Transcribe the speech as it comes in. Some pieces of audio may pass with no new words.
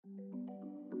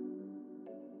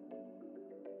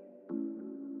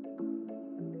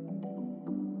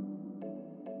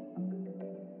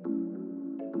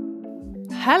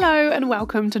Hello and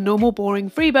welcome to Normal Boring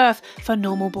Freebirth for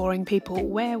normal boring people,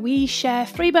 where we share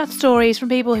free birth stories from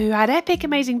people who had epic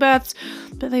amazing births,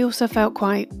 but they also felt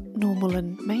quite normal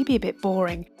and maybe a bit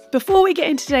boring. Before we get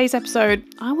into today's episode,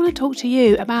 I want to talk to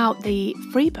you about the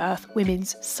Freebirth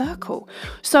Women's Circle.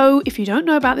 So if you don't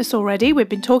know about this already, we've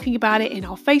been talking about it in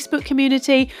our Facebook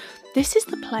community. This is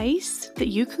the place that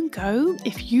you can go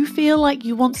if you feel like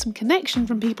you want some connection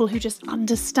from people who just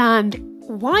understand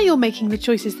why you're making the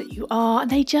choices that you are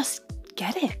and they just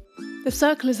get it. The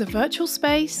Circle is a virtual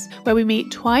space where we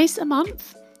meet twice a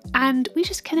month and we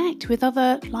just connect with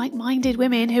other like-minded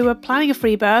women who are planning a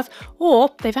free birth or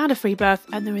they've had a free birth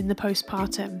and they're in the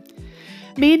postpartum.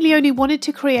 Me and Leonie wanted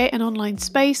to create an online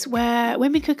space where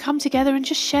women could come together and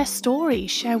just share stories,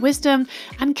 share wisdom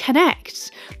and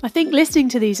connect. I think listening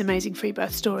to these amazing free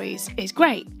birth stories is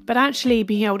great, but actually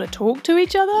being able to talk to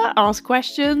each other, ask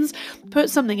questions, put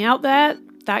something out there,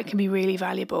 that can be really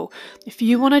valuable. If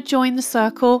you want to join the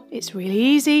circle, it's really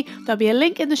easy. There'll be a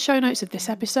link in the show notes of this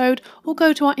episode, or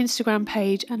go to our Instagram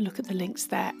page and look at the links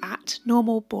there at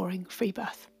Normal Boring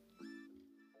Freebirth.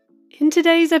 In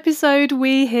today's episode,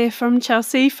 we hear from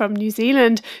Chelsea from New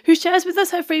Zealand, who shares with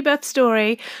us her free birth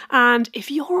story. And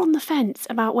if you're on the fence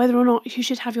about whether or not you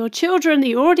should have your children that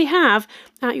you already have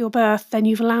at your birth, then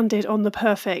you've landed on the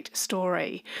perfect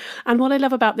story. And what I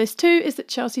love about this too is that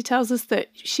Chelsea tells us that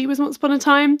she was once upon a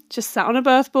time just sat on a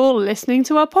birth ball listening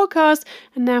to our podcast,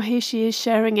 and now here she is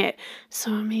sharing it.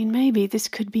 So, I mean, maybe this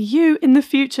could be you in the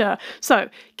future. So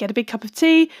get a big cup of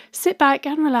tea, sit back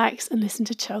and relax and listen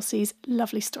to Chelsea's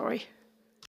lovely story.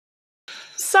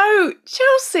 So,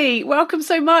 Chelsea, welcome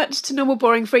so much to Normal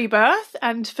Boring Free Birth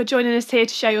and for joining us here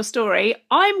to share your story.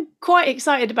 I'm quite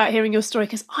excited about hearing your story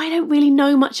because I don't really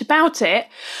know much about it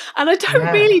and I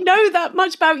don't really know that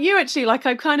much about you actually. Like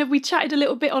we chatted a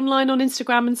little bit online on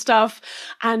Instagram and stuff,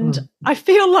 and I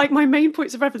feel like my main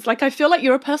points of reference, like I feel like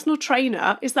you're a personal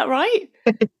trainer. Is that right?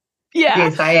 Yeah.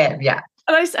 Yes, I am. Yeah.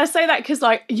 And I say that because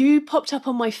like you popped up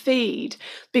on my feed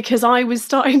because I was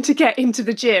starting to get into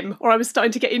the gym, or I was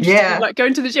starting to get interested in like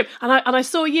going to the gym, and I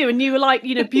saw you and you were like,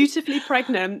 you know, beautifully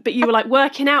pregnant, but you were like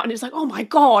working out, and it was like, oh my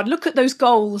God, look at those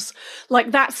goals.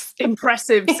 Like that's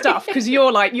impressive stuff, because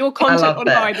you're like, your content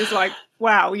online is like,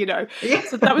 wow, you know.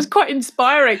 So that was quite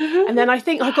inspiring. And then I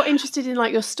think I got interested in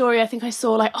like your story. I think I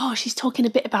saw like, oh, she's talking a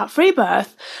bit about free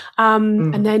birth.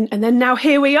 And then now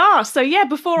here we are. So yeah,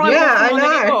 before I walk on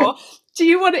anymore, do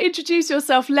you want to introduce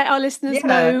yourself? Let our listeners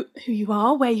know who you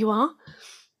are, where you are.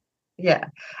 Yeah.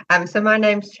 So my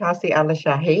name's Chelsea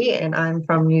Alashahi and I'm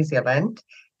from New Zealand.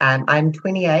 I'm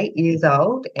 28 years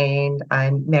old and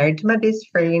I'm married to my best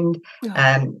friend.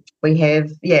 We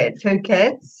have, 2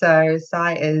 kids. So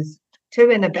Sai is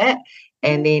 2 and a bit.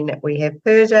 And then we have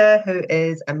Persia, who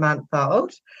is a month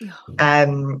old. So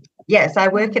I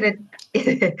work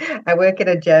at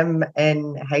a gym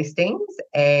in Hastings,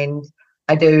 and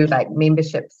I do like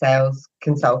membership sales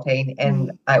consulting,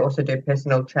 and I also do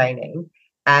personal training.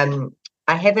 I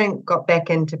haven't got back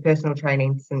into personal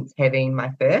training since having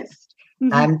my first,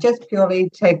 just purely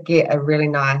to get a really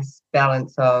nice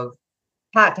balance of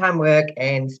part-time work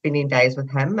and spending days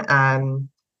with him.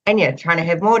 And trying to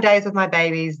have more days with my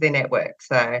babies than at work.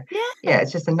 So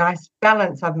it's just a nice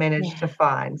balance I've managed to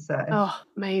find. So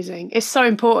amazing. It's so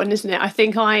important, isn't it? I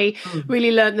think I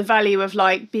really learned the value of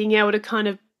like being able to kind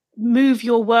of move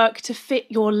your work to fit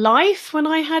your life when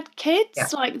I had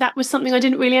kids. Like that was something I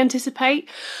didn't really anticipate.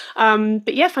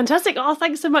 But yeah, fantastic. Oh,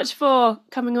 thanks so much for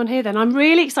coming on here then. I'm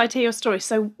really excited to hear your story.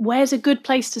 So where's a good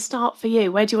place to start for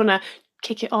you? Where do you want to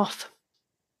kick it off?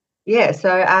 Yeah, so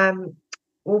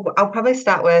I'll probably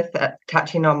start with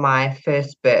touching on my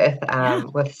first birth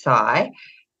with Sai,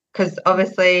 because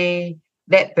obviously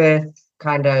that birth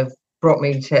kind of brought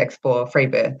me to explore free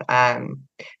birth.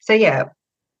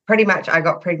 Pretty much I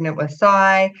got pregnant with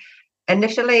Sai.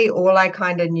 Initially, all I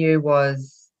kind of knew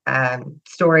was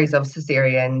stories of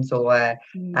cesareans or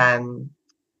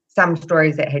some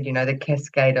stories that had, the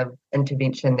cascade of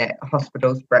intervention that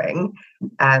hospitals bring.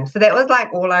 So that was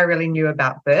like all I really knew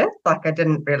about birth. Like I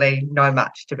didn't really know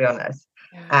much, to be honest.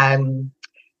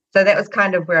 So that was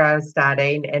kind of where I was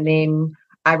starting. And then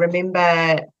I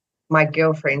remember my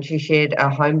girlfriend, she shared a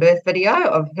home birth video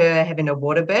of her having a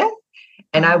water birth.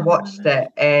 And I watched it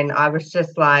and I was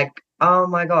just like, oh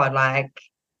my God, like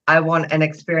I want an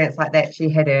experience like that. She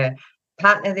had her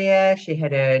partner there, she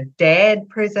had her dad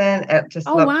present. It just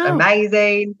looked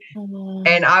amazing.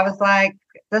 And I was like,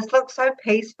 this looks so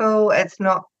peaceful. It's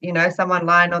not, someone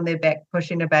lying on their back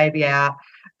pushing a baby out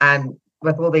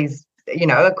with all these,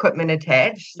 equipment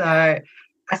attached. So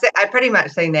I pretty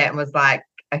much seen that and was like,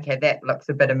 okay, that looks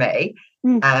a bit of me.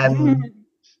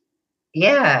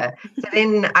 yeah. So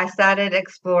then I started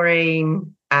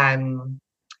exploring,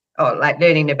 like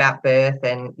learning about birth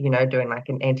and, doing like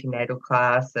an antenatal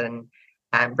class and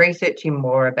researching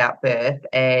more about birth.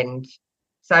 And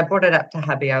so I brought it up to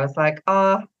hubby. I was like,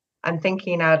 oh, I'm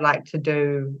thinking I'd like to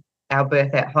do our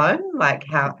birth at home. Like,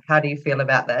 how do you feel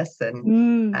about this? And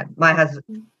Mm. my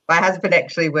husband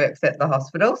actually works at the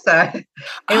hospital, so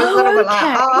he was a little Oh, bit like,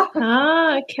 okay. oh,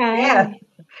 Ah, yeah, okay.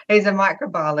 he's a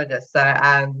microbiologist.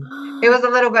 So he was a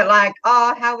little bit like,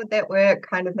 oh, how would that work,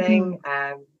 kind of thing.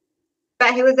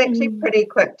 But he was actually Mm. pretty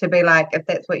quick to be like, if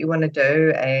that's what you want to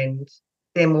do, and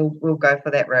then we'll go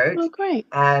for that route. Oh, great.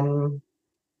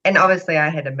 And obviously I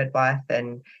had a midwife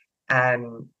and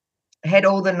um, had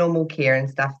all the normal care and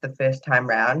stuff the first time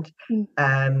round.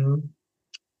 Mm.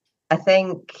 I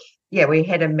think, yeah, we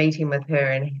had a meeting with her,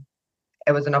 and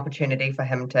it was an opportunity for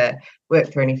him to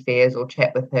work through any fears or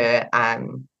chat with her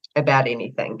about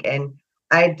anything. And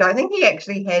I don't think he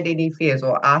actually had any fears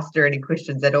or asked her any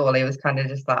questions at all. He was kind of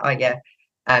just like, oh, yeah,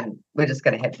 we're just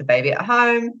going to have the baby at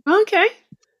home. Okay.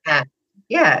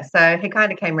 Yeah, so he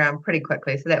kind of came around pretty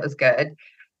quickly, so that was good.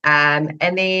 And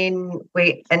then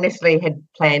we initially had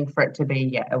planned for it to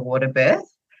be a water birth.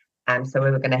 So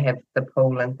we were going to have the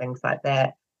pool and things like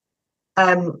that.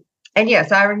 And yeah,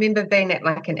 so I remember being at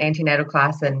like an antenatal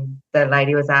class, and the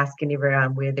lady was asking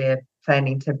everyone where they're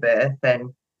planning to birth,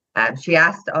 and she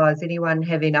asked, "Oh, is anyone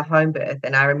having a home birth?"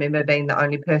 And I remember being the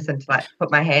only person to like put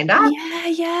my hand up, Yeah,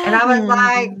 and yeah. I was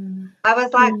like,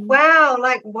 Mm. wow,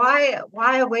 like why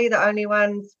are we the only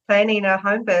ones planning a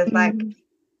home birth? Mm.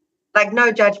 Like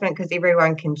no judgment, because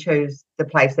everyone can choose the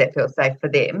place that feels safe for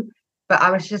them. But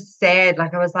I was just sad.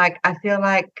 Like I was like, I feel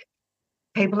like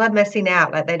people are missing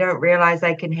out. Like they don't realize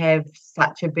they can have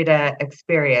such a better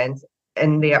experience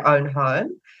in their own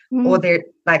home. Or Mm. they're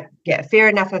like, yeah, fair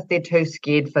enough if they're too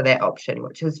scared for that option,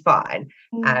 which is fine.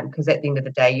 Mm. Because at the end of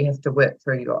the day, you have to work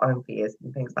through your own fears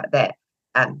and things like that.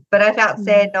 But I felt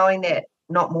sad Mm. knowing that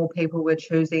not more people were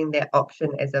choosing that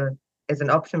option as an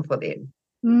option for them.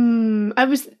 I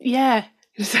was, yeah.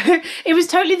 So it was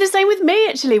totally the same with me,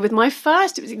 actually. With my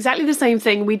first, it was exactly the same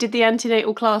thing. We did the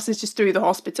antenatal classes just through the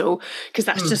hospital because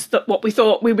that's Mm, just what we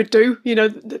thought we would do.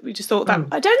 We just thought that. mm,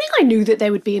 I don't think I knew that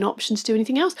there would be an option to do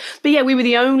anything else. But yeah, we were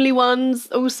the only ones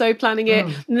also planning it.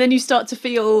 mm. And then you start to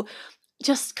feel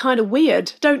just kind of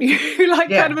weird, don't you? Like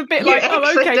kind Yeah, of a bit you like, oh,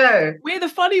 actually okay, do. we're the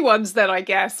funny ones then, I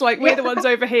guess. Like we're Yeah, the ones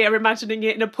over here imagining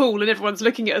it in a pool, and everyone's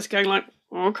looking at us, going like,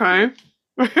 okay,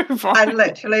 I fine,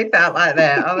 literally felt like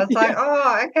that. I was like, yeah,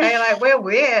 oh, okay, like we're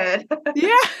weird.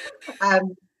 yeah.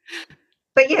 um,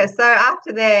 but yeah, so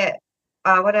after that,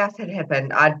 what else had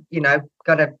happened? I,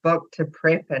 got a book to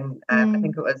prep, and I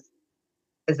think Mm. it was,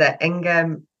 is that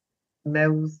Inga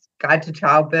Mill's Guide to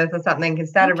Childbirth or something, and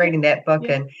started Okay, reading that book,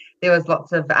 yeah. and there was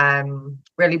lots of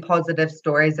really positive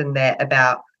stories in that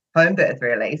about home birth,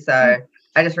 really. So Mm.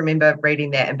 I just remember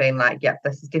reading that and being like, yep,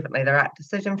 this is definitely the right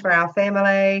decision for our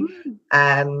family. Mm.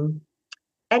 Um,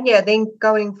 and yeah, then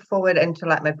going forward into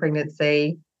like my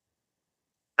pregnancy,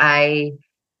 I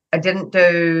I didn't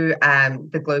do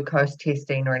the glucose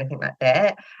testing or anything like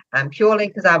that, purely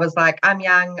because I was like, I'm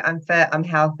young, I'm fit, I'm Mm.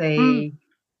 healthy.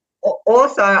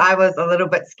 Also, I was a little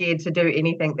bit scared to do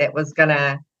anything that was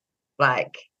gonna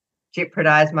like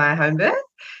jeopardize my home birth,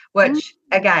 Mm. which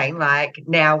again, like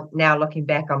now looking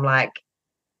back, I'm like,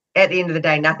 at the end of the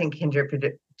day, nothing can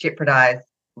jeopardize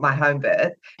my home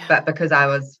birth. Yeah. But because I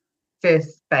was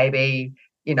first baby,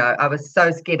 I was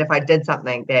so scared if I did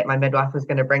something that my midwife was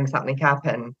going to bring something up,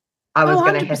 and I Oh, was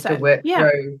going to have to 100%. work Yeah,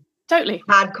 through totally.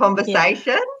 hard Yeah.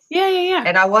 conversations. Yeah, yeah, yeah.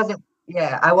 And I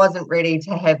wasn't ready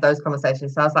to have those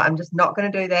conversations. So I was like, I'm just not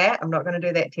going to do that. I'm not going to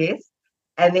do that test.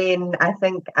 And then I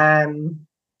think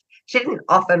she didn't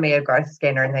offer me a growth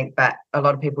scan or anything, but a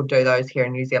lot of people do those here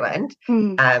in New Zealand.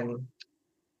 Mm.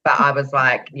 But I was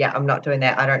like, yeah, I'm not doing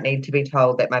that. I don't need to be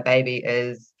told that my baby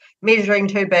is measuring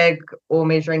too big or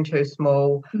measuring too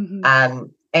small, Hmm.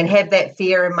 and have that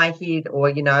fear in my head,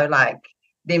 or, like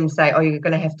them say, oh, you're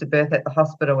going to have to birth at the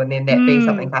hospital, and then that be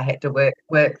something Mm. I had to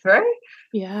work through.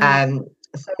 Yeah.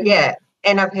 So yeah,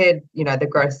 and I've heard, the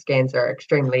growth scans are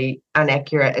extremely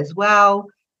inaccurate as well.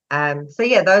 So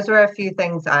yeah, those were a few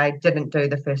things I didn't do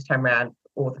the first time round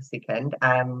or the second.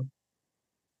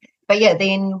 But yeah,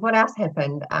 then what else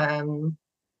happened?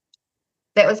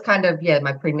 That was kind of, yeah,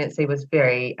 my pregnancy was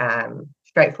very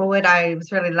straightforward. I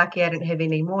was really lucky I didn't have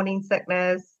any morning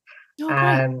sickness. Oh,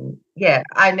 great. Yeah,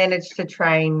 I managed to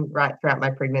train right throughout my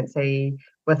pregnancy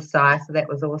with Sai, so that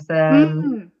was awesome.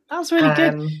 Mm. That's really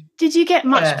good. Did you get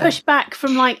much pushback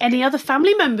from like any other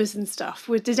family members and stuff?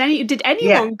 Did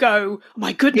anyone go, oh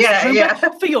my goodness,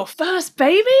 for your first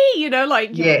baby? You know,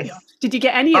 like did you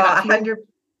get any of that? 100.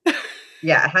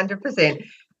 Yeah, 100%.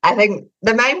 I think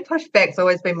the main pushback's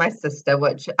always been my sister,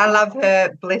 which I love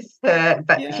her, bless her,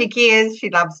 but she cares, she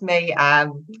loves me.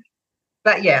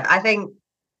 But yeah, I think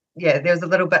there was a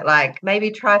little bit like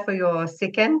maybe try for your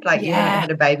second, like you haven't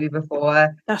had a baby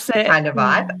before. That's it. Kind of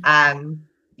vibe.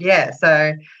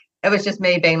 So it was just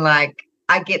me being like,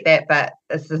 I get that, but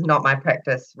this is not my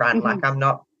practice run. Like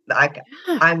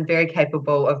I'm very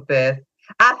capable of birth.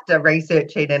 After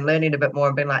researching and learning a bit more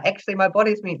and being like, actually my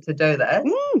body's meant to do this.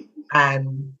 I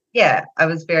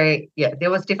was there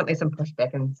was definitely some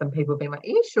pushback and some people being like, are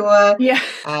you sure? Yeah.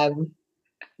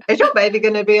 Is your baby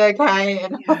going to be okay?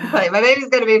 And I was like, my baby's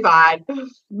going to be fine.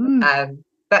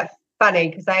 But funny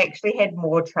because I actually had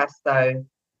more trust though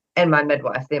in my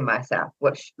midwife than myself,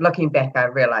 which looking back, I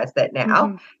realized that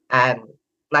now.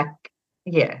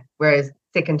 Whereas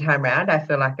second time round, I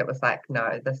feel like it was like,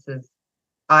 no,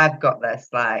 I've got this.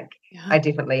 Like I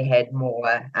definitely had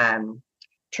more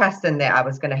trust in that I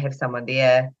was going to have someone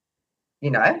there,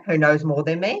 you know, who knows more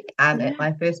than me at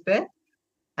my first birth.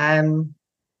 That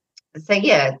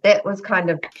was kind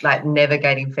of like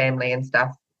navigating family and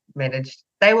stuff managed.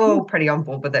 They were all pretty on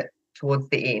board with it towards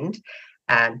the end.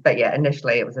 But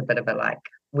initially it was a bit of a like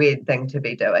weird thing to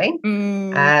be doing.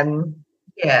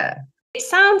 It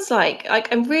sounds like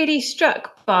I'm really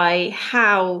struck by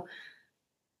how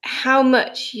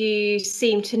much you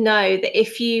seem to know that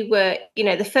if you were, you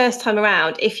know, the first time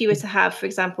around, if you were to have, for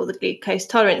example, the glucose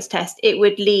tolerance test, it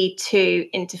would lead to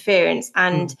interference.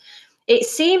 And it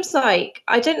seems like,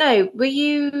 I don't know, were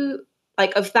you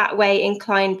like of that way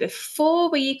inclined before?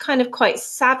 Were you kind of quite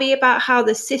savvy about how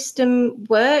the system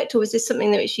worked, or was this something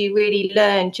that you really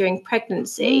learned during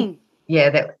pregnancy?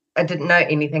 That I didn't know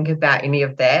anything about any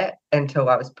of that until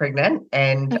I was pregnant.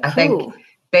 And I think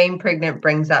being pregnant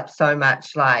brings up so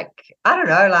much, like, I don't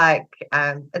know, like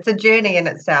it's a journey in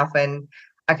itself, and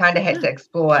I kind of had to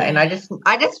explore. And I just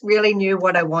really knew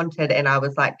what I wanted, and I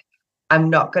was like, I'm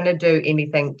not going to do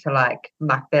anything to like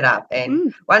muck that up.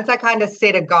 And once I kind of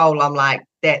set a goal, I'm like,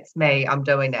 that's me, I'm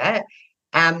doing it.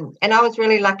 And I was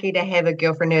really lucky to have a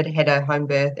girlfriend who had a home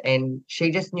birth, and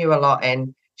she just knew a lot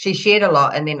and she shared a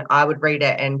lot. And then I would read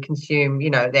it and consume, you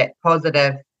know, that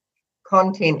positive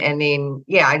content. And then,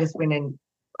 I just went and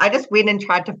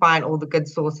tried to find all the good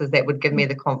sources that would give me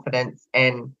the confidence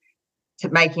and to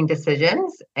making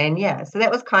decisions. And so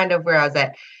that was kind of where I was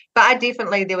at. But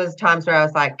there was times where I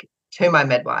was like, to my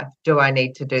midwife, do I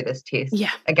need to do this test?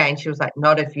 Again, she was like,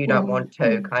 not if you don't want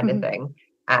to, kind of thing.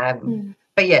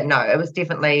 But it was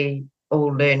definitely all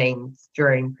learnings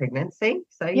during pregnancy.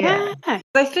 So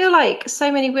I feel like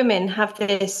so many women have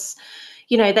this,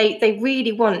 you know, they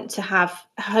really want to have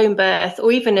a home birth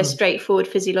or even a straightforward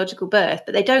physiological birth,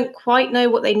 but they don't quite know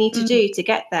what they need to do to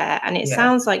get there. And it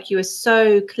sounds like you were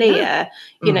so clear.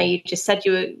 You know, you just said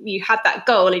you had that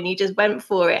goal and you just went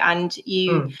for it, and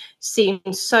you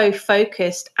seemed so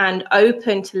focused and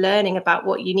open to learning about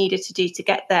what you needed to do to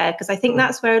get there. Because I think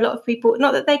that's where a lot of people,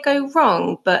 not that they go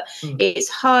wrong, but it's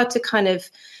hard to kind of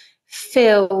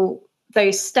feel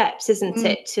those steps, isn't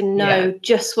it, to know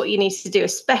just what you need to do,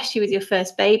 especially with your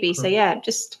first baby. So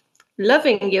just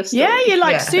loving your story. You're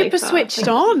like super switched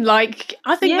on. Like,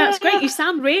 I think that's great. You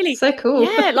sound really so cool.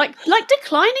 Like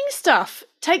declining stuff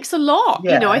takes a lot.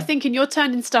 You know, I think, and you're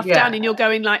turning stuff down and you're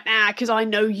going like, because I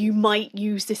know you might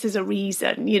use this as a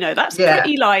reason. You know, that's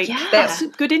pretty like that's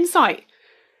good insight.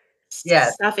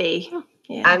 Savvy.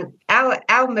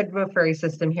 Our midwifery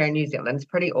system here in New Zealand is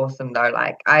pretty awesome though.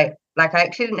 I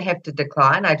actually didn't have to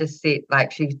decline. I just said,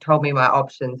 like, she told me my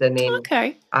options, and then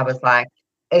I was like,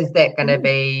 is that going to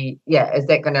be, is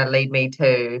that going to lead me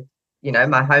to, you know,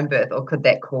 my home birth, or could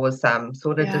that cause some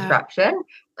sort of disruption?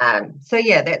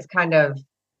 That's kind of,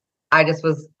 I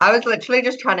was literally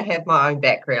just trying to have my own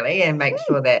back really and make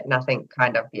sure that nothing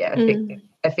kind of,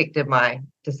 affected my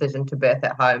decision to birth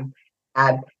at home.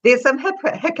 There's some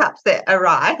hiccups that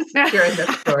arise during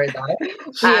this story though.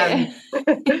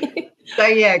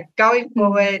 Going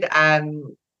forward,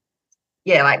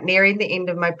 like nearing the end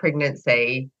of my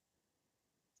pregnancy,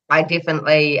 I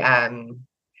definitely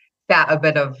felt a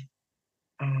bit of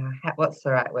what's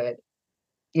the right word?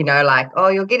 You know, like, oh,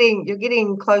 you're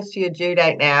getting close to your due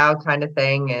date now, kind of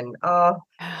thing, and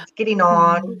it's getting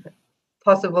on.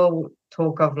 Possible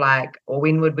talk of like, or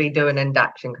when would we do an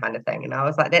induction kind of thing? And I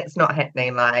was like, that's not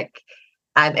happening. Like,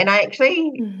 and I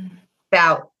actually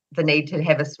felt the need to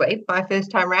have a sweep my first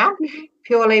time round,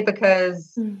 purely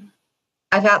because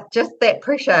I felt just that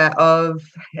pressure of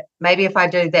maybe if I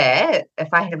do that, if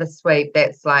I have a sweep,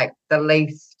 that's like the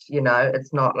least,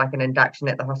 it's not like an induction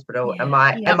at the hospital.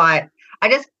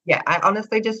 Yeah. I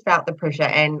honestly just felt the pressure,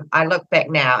 and I look back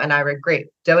now and I regret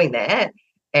doing that.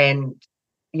 And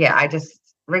yeah, I just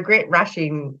regret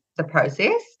rushing the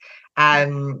process.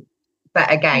 But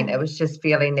again, it was just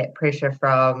feeling that pressure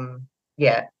from,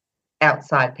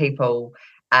 outside people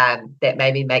that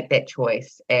made me make that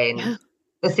choice. And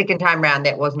the second time round,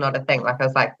 that was not a thing. Like I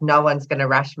was like, no one's going to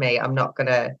rush me. I'm not going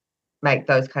to make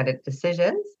those kind of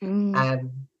decisions.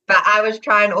 But I was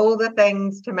trying all the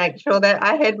things to make sure that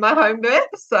I had my home birth.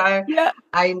 So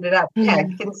I ended up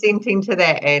consenting to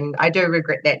that. And I do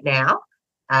regret that now.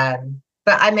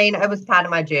 But I mean, it was part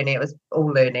of my journey. It was all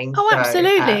learning. Oh,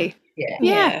 absolutely.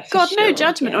 God, sure. no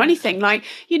judgment or anything, like,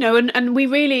 and we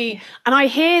really, and I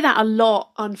hear that a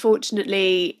lot,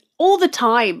 unfortunately, all the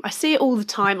time. I see it all the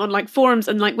time on like forums,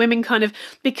 and like women kind of,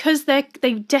 because they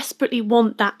desperately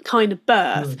want that kind of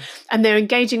birth and they're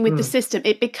engaging with the system,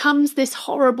 it becomes this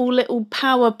horrible little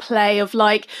power play of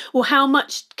like, well, how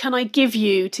much can I give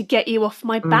you to get you off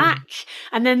my back?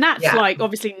 And then that's like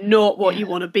obviously not what you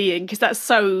want to be in, because that's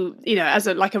so, as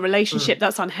a relationship,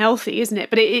 that's unhealthy, isn't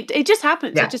it? But it just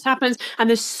happens. It just happens,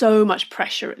 and there's so much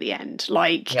pressure at the end,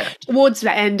 like towards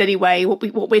the end anyway.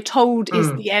 What we're told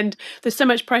is the end. There's so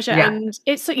much pressure. And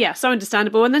it's so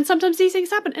understandable. And then sometimes these things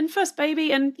happen, and first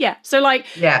baby, and so like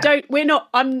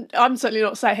I'm certainly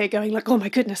not sat here going like, oh my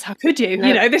goodness, how could you?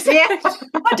 This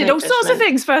I did all sorts of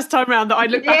things first time round that I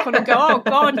look back on and go, oh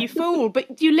God, you fool.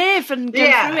 But you live and go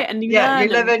through it, and you learn. You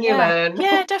live and you learn.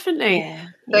 Yeah, definitely.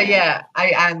 So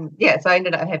so I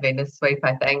ended up having a sweep,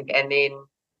 I think. And then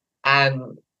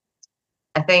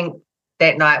I think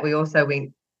that night we also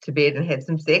went to bed and had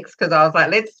some sex, because I was like,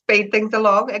 let's speed things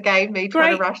along. Again, me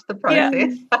trying to rush the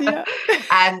process.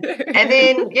 And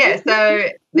then so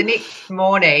the next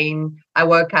morning I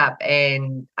woke up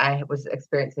and I was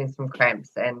experiencing some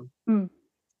cramps, and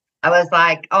I was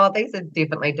like, oh, these are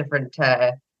definitely different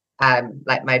to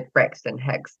like my Braxton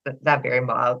Hicks. They're very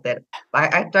mild. That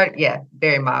I don't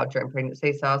very mild during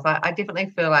pregnancy. So I was like, I definitely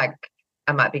feel like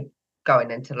I might be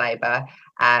going into labor,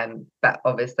 but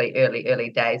obviously early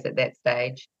days at that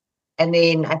stage. And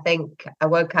then I think I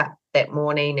woke up that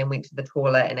morning and went to the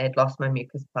toilet, and I'd lost my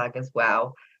mucus plug as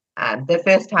well. The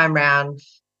first time round,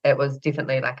 it was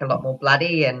definitely like a lot more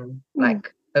bloody, and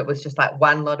like it was just like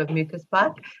one lot of mucus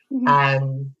plug.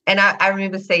 And I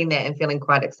remember seeing that and feeling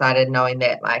quite excited, knowing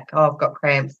that like, oh, I've got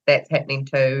cramps, that's happening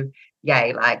too.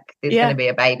 Yay, like there's going to be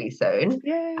a baby soon. So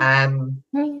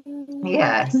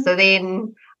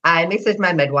then I messaged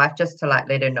my midwife just to like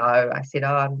let her know. I said,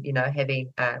 oh, I'm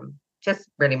having just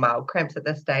really mild cramps at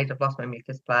this stage. I've lost my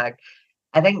mucus plug.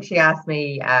 I think she asked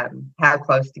me how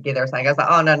close together or something. I was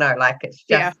like, oh, no, like it's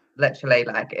just literally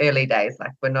like early days.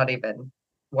 Like we're not even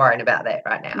worrying about that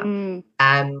right now.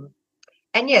 And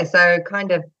so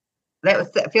kind of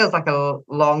it feels like a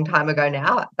long time ago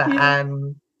now. But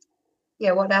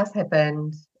what else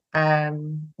happened?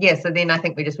 So then I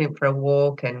think we just went for a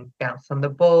walk and bounced on the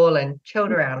ball and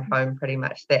chilled around home pretty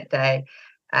much that day.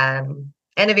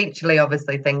 And eventually,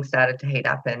 obviously, things started to heat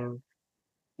up, and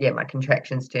my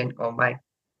contractions my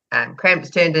cramps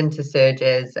turned into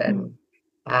surges. And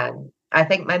I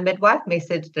think my midwife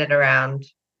messaged at around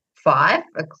 5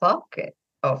 o'clock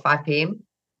or 5 p.m.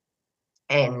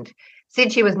 and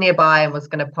said she was nearby and was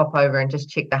going to pop over and just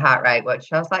check the heart rate,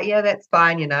 which I was like, yeah, that's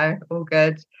fine, all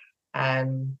good.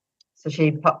 So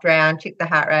she popped around, checked the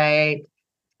heart rate,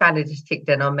 kind of just checked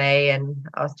in on me, and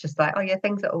I was just like, oh yeah,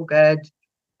 things are all good.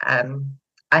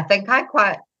 I think I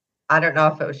don't know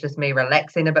if it was just me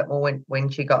relaxing a bit more when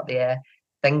she got there,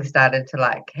 things started to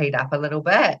like heat up a little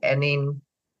bit. And then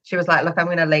she was like, look, I'm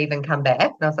going to leave and come back.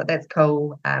 And I was like, that's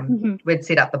cool. We'd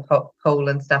set up the pool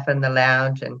and stuff in the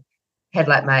lounge and had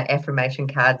like my affirmation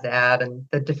cards out and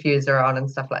the diffuser on and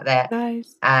stuff like that.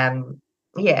 Nice.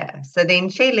 So then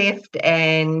she left,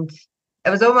 and it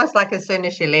was almost like as soon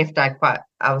as she left, I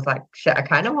was like, shit, I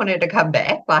kind of wanted to come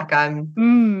back. Like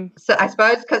so I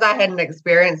suppose because I hadn't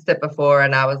experienced it before,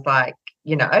 and I was like,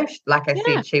 like I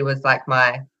said, she was like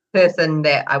my person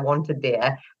that I wanted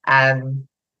there. And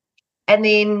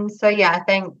then, I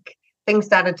think things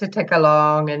started to tick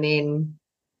along, and then,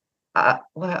 I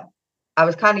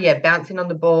was kind of, bouncing on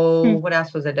the ball. What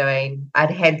else was I doing? I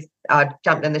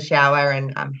jumped in the shower,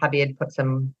 and hubby had put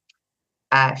some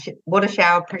water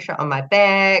shower pressure on my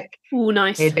back. Oh,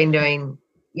 nice. He'd been doing,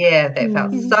 that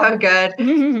felt so good.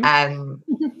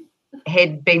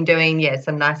 Had been doing,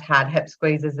 some nice hard hip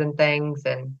squeezes and things.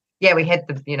 And we had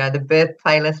the birth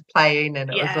playlist playing,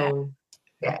 and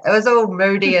it was all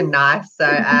moody and nice. So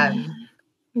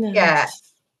Nice. Yeah.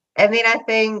 And then I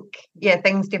think,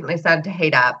 things definitely started to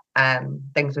heat up.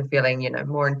 Things were feeling,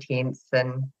 more intense.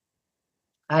 And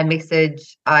I said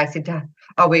to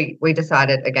her, we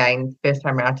decided again, first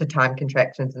time around, to time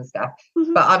contractions and stuff.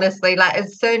 Mhm. But honestly, like,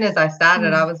 as soon as I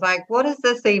started, I was like, what is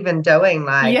this even doing?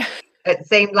 Like, it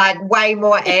seemed like way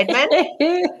more admin.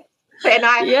 And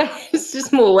it's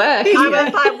just more work. I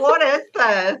was like, what is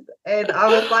this? And I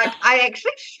was like, I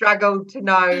actually struggled to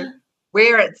know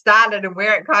where it started and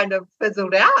where it kind of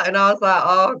fizzled out. And I was like,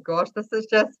 oh gosh,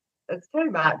 it's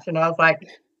too much. And I was like,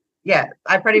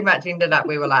 I pretty much ended up,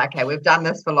 we were like, okay, we've done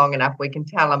this for long enough. We can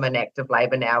tell I'm in active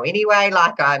labor now anyway.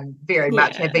 Like, I'm very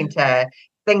much having to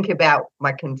think about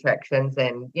my contractions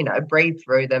and, breathe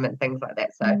through them and things like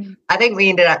that. So I think we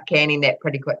ended up canning that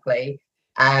pretty quickly.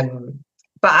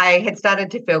 But I had started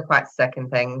to feel quite sick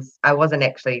and things. I wasn't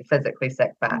actually physically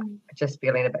sick, but just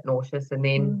feeling a bit nauseous. And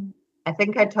then I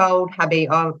think I told hubby,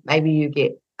 maybe you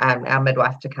get our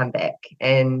midwife to come back.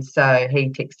 And so he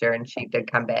texted her and she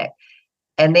did come back.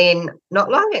 And then not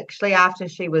long actually after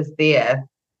she was there,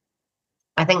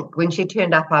 I think when she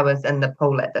turned up, I was in the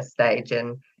pool at this stage,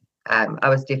 and I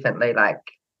was definitely like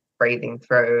breathing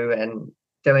through and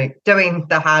doing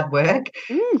the hard work.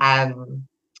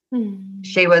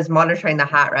 She was monitoring the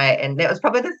heart rate, and that was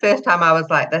probably the first time I was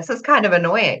like, this is kind of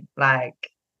annoying, like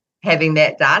having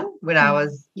that done when I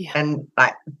was and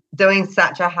like doing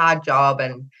such a hard job.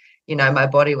 And my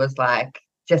body was like,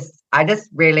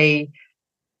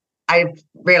 I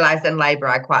realized in labor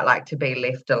I quite like to be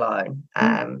left alone.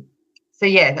 So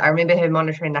I remember her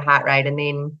monitoring the heart rate. And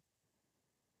then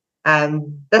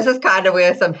this is kind of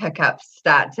where some hiccups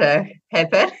start to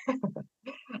happen.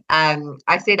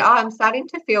 I said, I'm starting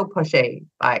to feel pushy.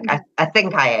 Like, I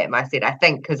think I am. I said, I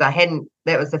think, because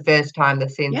that was the first time the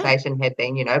sensation had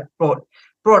been, brought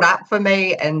up for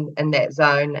me in that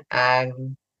zone.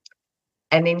 And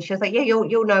then she was like,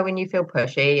 you'll know when you feel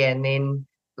pushy. And then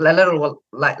a little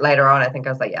like later on, I think I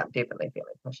was like, I'm definitely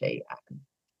feeling pushy.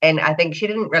 And I think she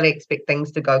didn't really expect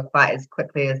things to go quite as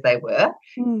quickly as they were.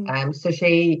 So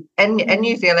she, in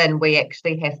New Zealand, we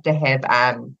actually have to have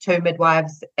 2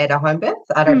 midwives at a home birth.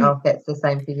 I don't know if that's the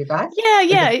same for you guys.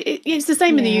 It's the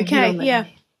same in the UK.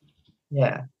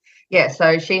 Yeah.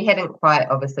 So she hadn't quite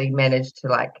obviously managed to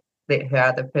like let her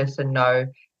other person know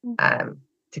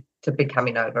to be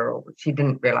coming over, or she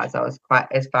didn't realize I was quite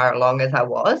as far along as I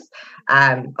was,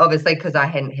 obviously because I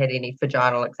hadn't had any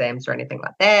vaginal exams or anything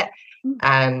like that.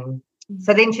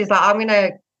 So then she's like, I'm going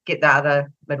to get the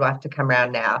other midwife to come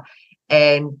around now.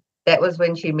 And that was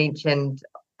when she mentioned,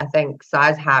 I think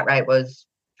Sai's heart rate was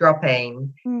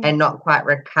dropping and not quite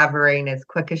recovering as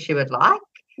quick as she would like.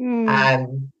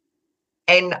 And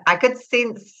I could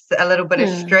sense a little bit of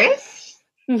stress.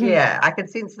 I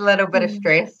could sense a little bit of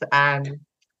stress.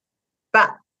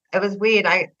 But it was weird.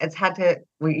 It's hard to,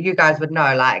 you guys would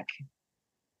know, like,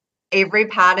 every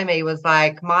part of me was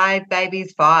like, my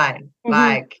baby's fine.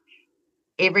 Like,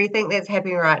 everything that's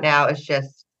happening right now is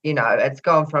just, it's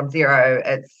gone from zero.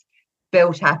 It's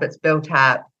built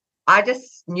up. I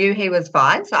just knew he was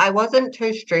fine. So I wasn't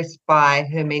too stressed by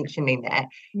her mentioning that.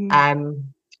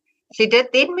 She did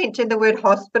then mention the word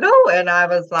hospital, and I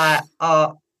was like,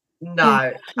 oh,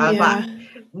 no. I was like,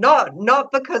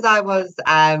 not because I was...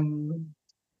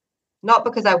 not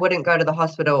because I wouldn't go to the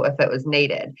hospital if it was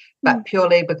needed, but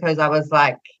purely because I was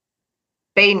like,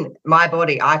 being my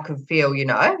body, I could feel,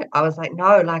 I was like,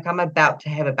 no, like, I'm about to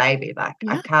have a baby. Like,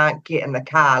 I can't get in the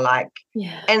car. Like,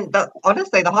 and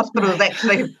honestly, the hospital is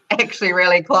actually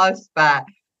really close, but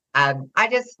I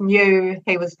just knew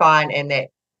he was fine and that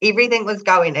everything was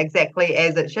going exactly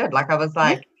as it should. Like, I was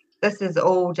like, this is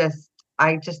all just,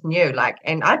 I just knew, like,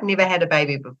 and I'd never had a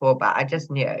baby before, but I just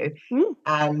knew.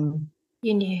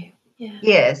 You knew.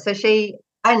 So she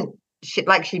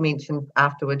like she mentioned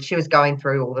afterwards, she was going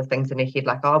through all the things in her head,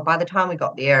 like, oh, by the time we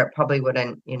got there, it probably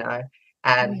wouldn't, but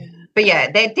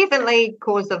that definitely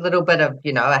caused a little bit of,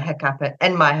 a hiccup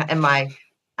in my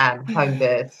home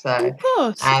birth. So of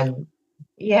course. So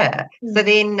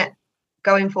then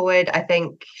going forward, I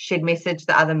think she'd messaged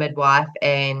the other midwife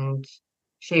and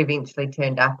she eventually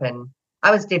turned up, and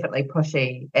I was definitely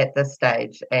pushy at this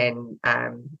stage, and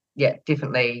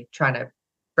definitely trying to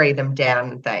breathe them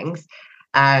down and things.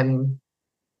 And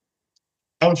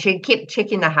she kept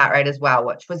checking the heart rate as well,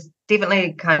 which was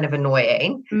definitely kind of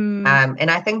annoying. And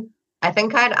I think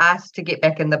I'd asked to get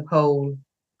back in the pool,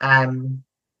 and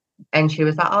she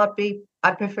was like, oh,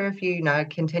 I'd prefer if you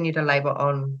continue to labour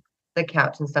on the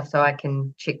couch and stuff so I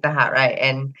can check the heart rate.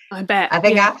 And I bet I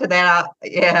think after that,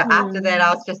 after that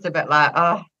I was just a bit like,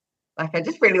 oh, like, I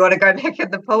just really want to go back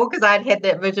in the pool because I'd had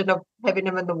that vision of having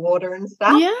him in the water and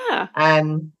stuff. Yeah.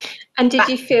 And did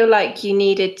you feel like you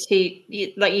needed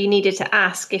to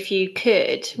ask if you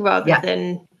could, rather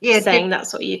than saying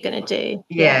that's what you're going to do?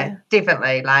 Yeah,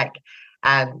 definitely. Like,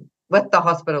 with the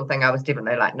hospital thing, I was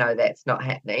definitely like, no, that's not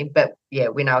happening. But yeah,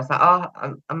 when I was like, oh,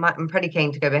 I'm pretty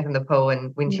keen to go back in the pool,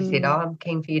 and when she said, oh, I'm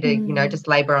keen for you to, just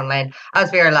labour on land, I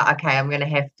was very like, okay, I'm going to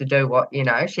have to do what,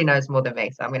 she knows more than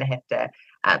me, so I'm going to have to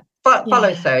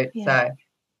follow suit. Yeah. So,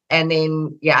 and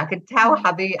then I could tell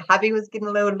hubby was getting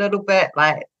a little bit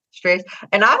like stressed,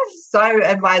 and I was so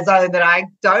in my zone that I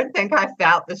don't think I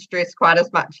felt the stress quite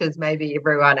as much as maybe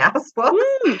everyone else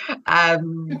was.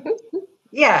 And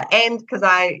because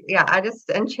I just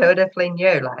intuitively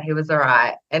knew like he was all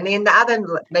right. And then the other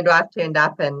midwife turned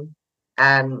up, and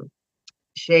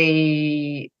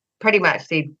she pretty much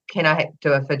said, can I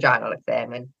do a vaginal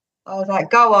exam? And I was like,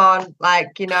 go on, like,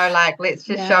 let's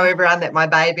just show everyone that my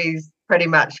baby's pretty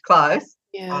much close.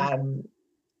 They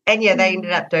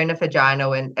ended up doing a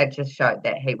vaginal, and it just showed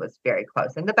that he was very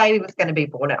close, and the baby was going to be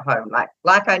born at home,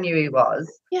 like I knew he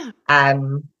was.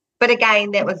 But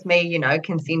again, that was me,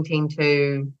 consenting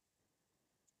to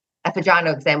a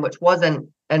vaginal exam, which wasn't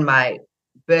in my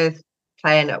birth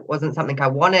plan. It wasn't something I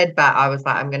wanted, but I was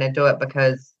like, I'm going to do it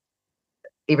because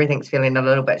everything's feeling a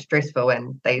little bit stressful,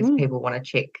 and these people want to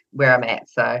check where I'm at.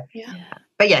 So,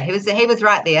 but he was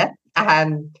right there.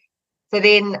 So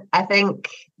then I think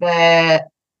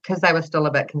because they were still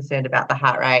a bit concerned about the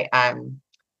heart rate,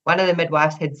 one of the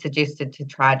midwives had suggested to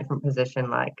try a different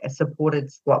position, like a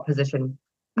supported squat position.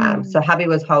 So hubby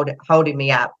was holding me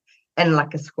up in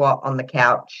like a squat on the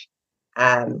couch,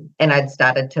 and I'd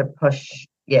started to push.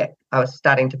 I was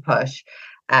starting to push.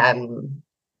 And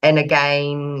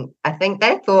again, I think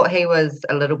they thought he was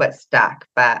a little bit stuck,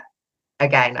 but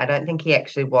again, I don't think he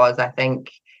actually was. I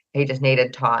think he just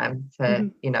needed time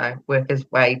to, work his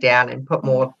way down and put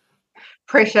more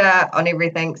pressure on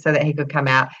everything so that he could come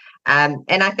out. And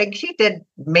I think she did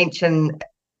mention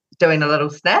doing a little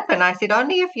snip, and I said,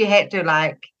 only if you had to,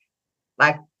 I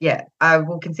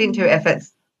will consent to if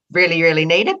it's really, really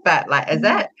needed, but is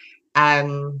it?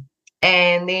 And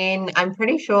then I'm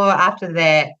pretty sure after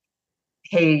that,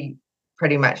 he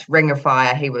pretty much ring of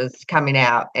fire, he was coming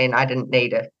out, and I didn't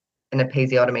need an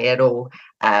episiotomy at all.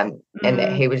 And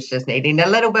that he was just needing a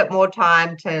little bit more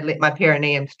time to let my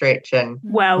perineum stretch and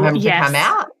for him to come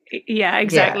out. Yeah,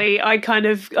 exactly. I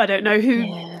don't know who,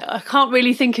 I can't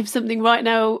really think of something right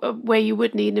now where you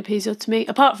would need an episiotomy,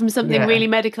 apart from something really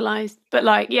medicalized. But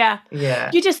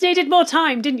you just needed more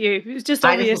time, didn't you? It was just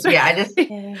obvious. I just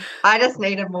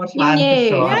needed more time for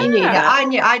sure. You knew that. I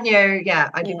knew. I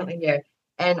definitely knew.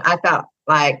 And I felt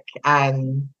like,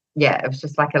 it was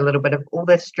just like a little bit of all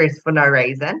this stress for no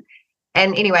reason.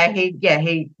 And anyway, he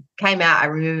came out. I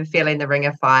remember feeling the ring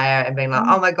of fire and being like,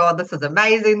 oh my God, this is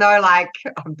amazing though. Like,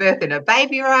 I'm birthing a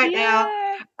baby right now.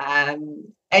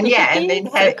 And then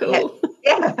so cool.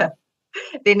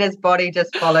 then his body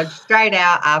just followed straight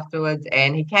out afterwards,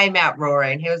 and he came out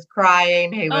roaring. He was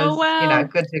crying. He was,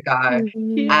 good to go.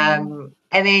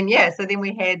 And then, so then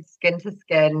we had skin to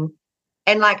skin.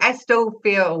 And I still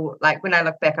feel like when I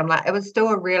look back, I'm like, it was still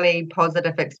a really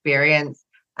positive experience.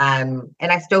 And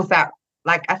I still felt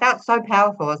I felt so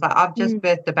powerful. I was like, I've just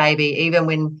birthed a baby, even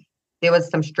when there was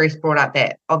some stress brought up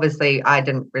that obviously I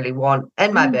didn't really want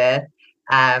in my birth.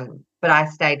 But I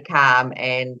stayed calm,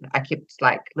 and I kept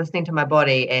listening to my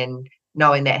body and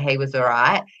knowing that he was all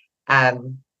right.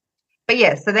 So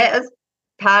that was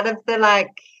part of the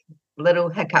little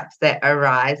hiccups that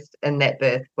arise in that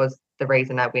birth was the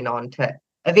reason I went on to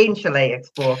eventually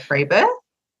explore free birth.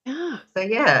 So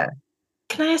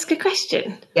Can I ask a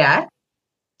question? Yeah.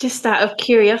 Just out of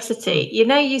curiosity,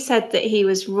 you said that he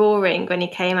was roaring when he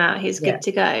came out, he was good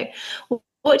to go.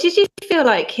 What did you feel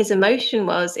like his emotion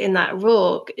was in that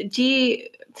roar?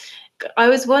 I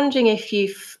was wondering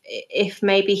if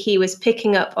maybe he was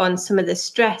picking up on some of the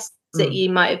stress that you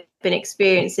might have been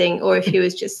experiencing, or if he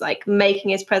was just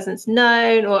making his presence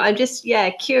known, or I'm just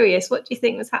curious, what do you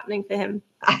think was happening for him?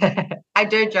 I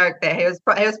do joke that he was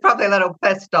probably a little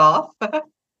pissed off.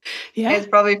 He was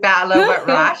probably felt a little bit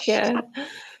rushed.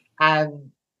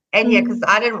 Because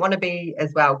I didn't want to be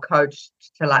as well coached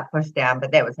to push down,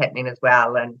 but that was happening as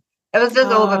well, and it was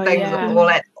just all the things all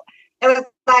at. It was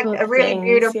a really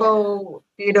beautiful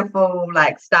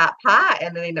start part,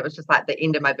 and then it was just the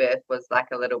end of my birth was a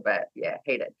little bit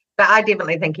heated. But I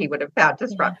definitely think he would have felt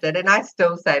disrupted, and I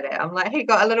still say that I'm he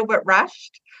got a little bit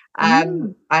rushed. I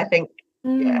think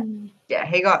Yeah,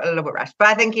 he got a little bit rushed. But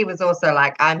I think he was also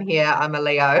like, I'm here, I'm a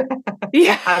Leo.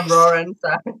 Yeah. I'm roaring,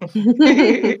 so.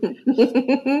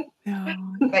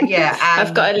 But yeah.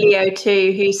 I've got a Leo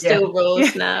too who still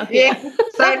roars now. Yeah.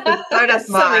 So does That's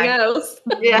something mine. else.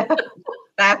 Yeah.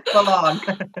 They're full on.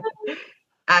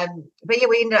 But yeah,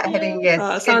 we ended up having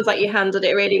it sounds like you handled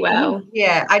it really well.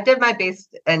 Yeah, I did my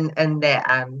best in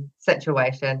that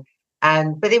situation.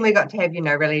 But then we got to have,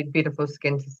 really beautiful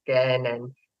skin to skin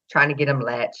and trying to get him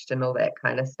latched and all that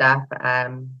kind of stuff.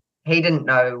 He didn't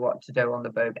know what to do on the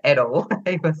boob at all.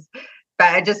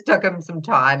 But it just took him some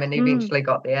time and eventually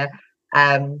got there.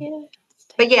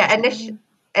 But yeah,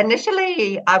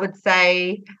 initially I would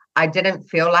say I didn't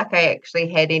feel like I actually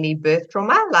had any birth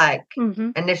trauma. Like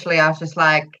initially I was just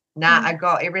like, nah, I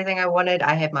got everything I wanted.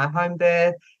 I had my home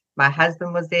birth. My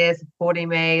husband was there supporting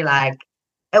me. Like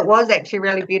it was actually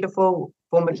really beautiful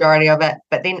for majority of it.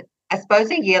 But then I suppose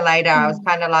a year later, I was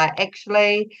kind of like,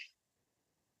 actually,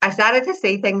 I started to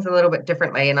see things a little bit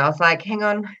differently. And I was like, hang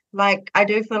on, like I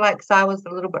do feel like Sai was a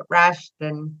little bit rushed.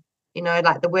 And,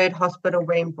 like the word hospital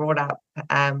being brought up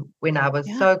when I was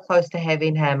so close to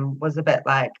having him was a bit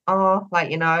like,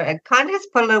 it kind of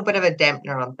just put a little bit of a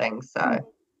dampener on things. So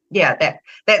yeah,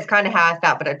 that's kind of how I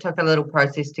felt, but it took a little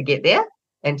process to get there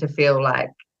and to feel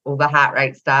like all the heart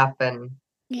rate stuff and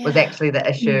was actually the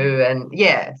issue. And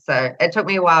so it took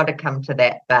me a while to come to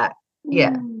that, but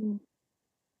yeah.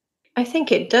 I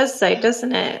think it does though,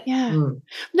 doesn't it? Yeah. No,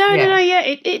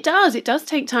 it does. It does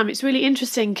take time. It's really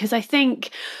interesting because I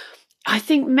think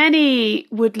many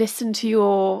would listen to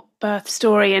your birth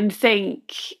story and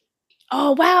think,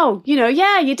 oh, wow, you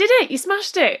did it. You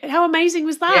smashed it. How amazing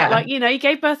was that? Like, you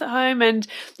gave birth at home and,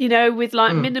 with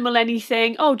like minimal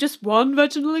anything. Oh, just one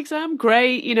vaginal exam.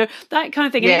 Great. That kind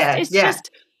of thing. And it's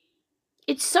just,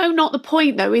 it's so not the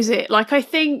point though, is it? Like, I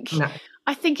think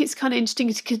it's kind of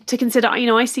interesting to consider.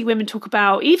 I see women talk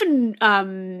about even,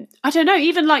 I don't know,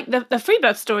 even like the free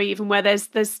birth story, even where there's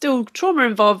still trauma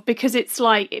involved because it's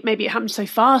like maybe it happened so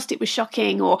fast, it was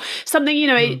shocking or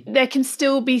something. There can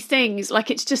still be things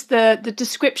like it's just the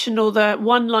description or the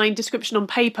one line description on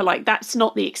paper. Like that's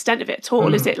not the extent of it at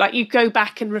all, is it? Like you go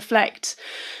back and reflect,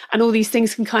 and all these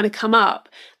things can kind of come up.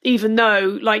 Even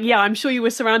though, like, I'm sure you were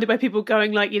surrounded by people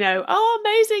going like, oh,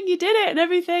 amazing, you did it and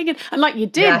everything. And like you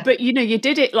did, but, you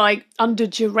did it like under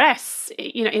duress,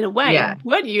 in a way,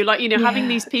 weren't you? Like, having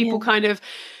these people kind of,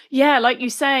 like you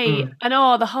say, and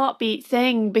the heartbeat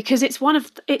thing, because it's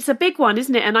a big one,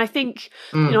 isn't it? And I think,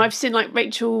 I've seen like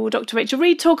Dr. Rachel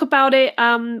Reed talk about it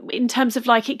in terms of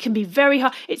like, it can be very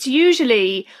hard. It's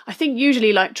usually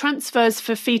like transfers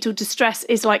for fetal distress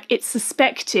is like, it's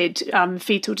suspected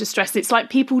fetal distress. It's like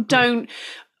people don't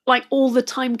like all the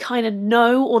time kind of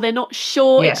know, or they're not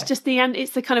sure. It's just the end.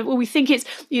 It's the kind of, we think it's,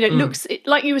 it looks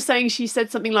like you were saying, she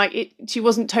said something like she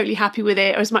wasn't totally happy with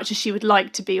it or as much as she would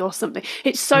like to be or something.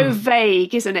 It's so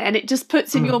vague, isn't it? And it just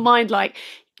puts in your mind like,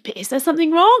 but is there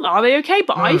something wrong? Are they okay?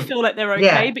 But I feel like they're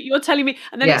okay, but you're telling me,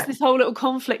 and then it's this whole little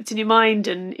conflict in your mind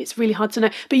and it's really hard to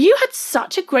know. But you had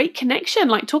such a great connection.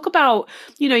 Like talk about,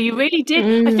 you really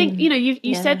did. I think,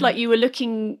 you said like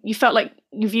you felt like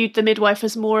you viewed the midwife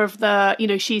as more of the,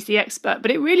 she's the expert,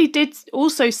 but it really did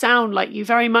also sound like you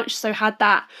very much so had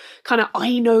that kind of,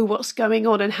 I know what's going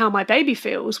on and how my baby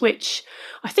feels, which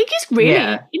I think is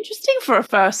really interesting for a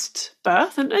first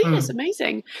birth. And it's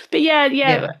amazing. But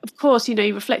of course, you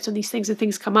reflect on these things and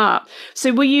things come up.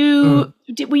 So were you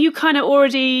kind of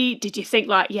already, did you think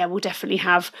like, we'll definitely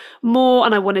have more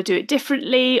and I want to do it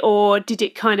differently? Or did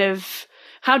it kind of,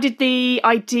 how did the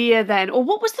idea then, or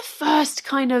what was the first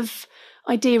kind of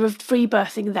idea of free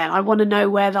birthing then? I want to know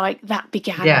where like that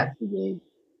began for you.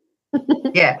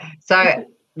 So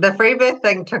the free birth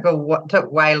thing took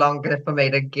way longer for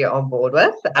me to get on board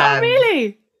with. Oh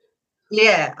really?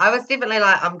 Yeah, I was definitely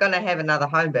like, I'm going to have another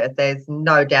home birth. There's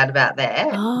no doubt about that.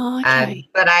 Oh, okay.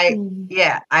 But I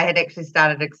had actually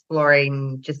started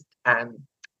exploring just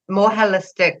more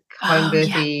holistic home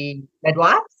birthy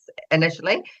midwives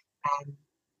initially.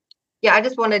 I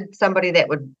just wanted somebody that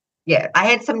would, I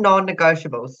had some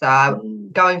non-negotiables. So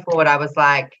going forward, I was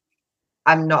like,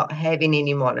 I'm not having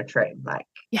any monitoring. Like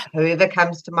whoever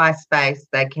comes to my space,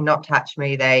 they cannot touch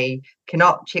me. They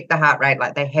cannot check the heart rate.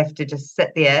 Like they have to just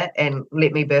sit there and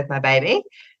let me birth my baby.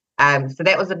 So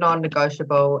that was a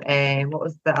non-negotiable. And what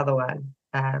was the other one?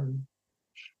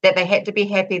 That they had to be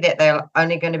happy that they're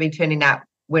only going to be turning up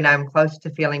when I'm close to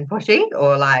feeling pushy,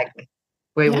 or like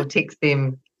we will text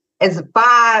them as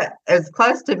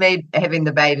close to me having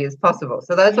the baby as possible.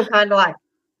 So those were kind of like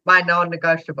my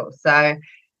non-negotiables. So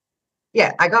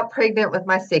I got pregnant with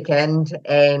my second,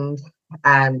 and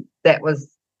that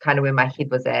was kind of where my head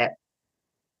was at.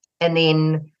 And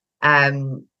then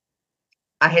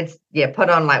I had put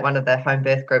on like one of the home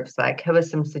birth groups, like who are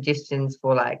some suggestions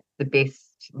for like the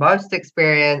best, most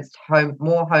experienced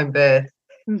more home birth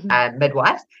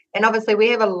midwives. And obviously we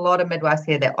have a lot of midwives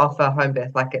here that offer home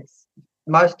birth, like it's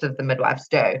most of the midwives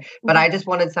do. But I just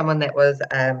wanted someone that was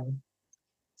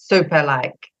super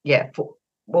like,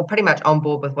 pretty much on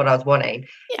board with what I was wanting.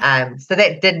 Yeah. So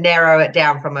that did narrow it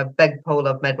down from a big pool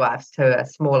of midwives to a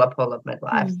smaller pool of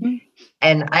midwives.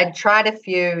 And I'd tried a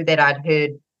few that I'd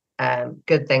heard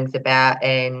good things about,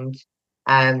 and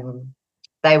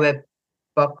they were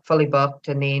fully booked.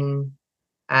 And then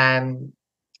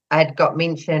I had got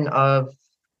mention of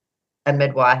a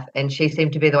midwife, and she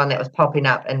seemed to be the one that was popping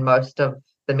up in most of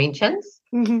the mentions.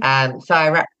 So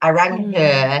I rang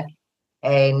her,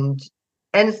 and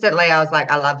instantly I was like,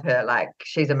 I love her. Like,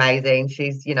 she's amazing.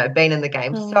 She's, been in the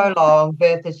game so long.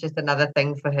 Birth is just another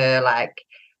thing for her. Like,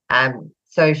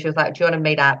 so she was like, do you want to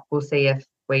meet up? We'll see if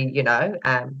we,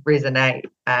 resonate.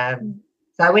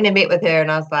 So I went and met with her,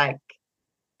 and I was like,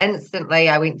 instantly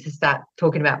I went to start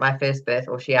talking about my first birth,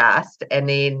 or she asked, and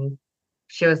then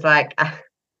she was like,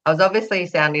 I was obviously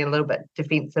sounding a little bit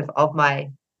defensive of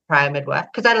my prior midwife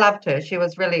because I loved her. She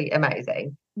was really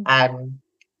amazing.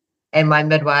 And my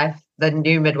midwife, the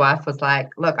new midwife, was like,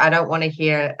 look, I don't want to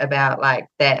hear about like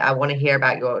that. I want to hear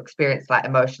about your experience, like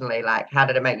emotionally, like how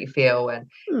did it make you feel? And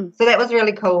so that was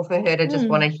really cool for her to just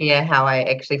want to hear how I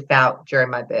actually felt during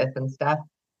my birth and stuff.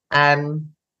 And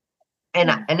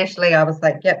initially I was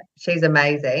like, yep, she's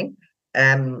amazing.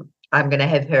 I'm going to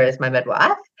have her as my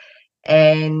midwife.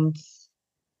 And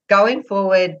going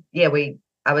forward,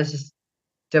 I was just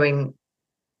doing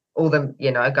all the,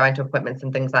 going to appointments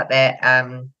and things like that.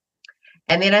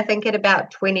 And then I think at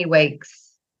about 20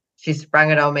 weeks, she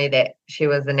sprung it on me that she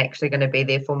wasn't actually going to be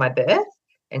there for my birth,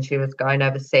 and she was going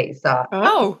overseas.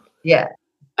 So, yeah.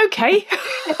 Okay.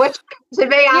 Which to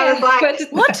me, I was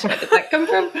like, what? Where did that come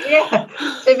from? Yeah.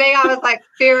 To me, I was like,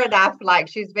 fair enough. Like,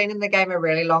 she's been in the game a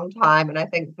really long time. And I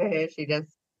think for her, she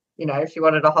just, she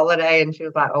wanted a holiday, and she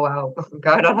was like, oh, well, I'm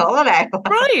going on holiday.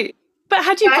 Right. But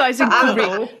had you guys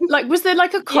agreed? Like, was there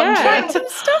like a contract and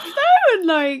stuff though? And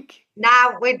like,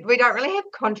 no, we don't really have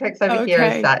contracts over here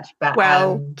as such. But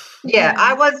yeah,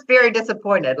 I was very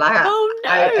disappointed. Like, oh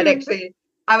no,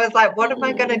 I was like, what am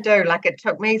I going to do? Like, it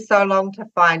took me so long to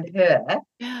find her,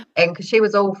 and because she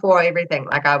was all for everything,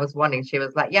 like I was wanting. She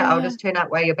was like, I'll just turn up,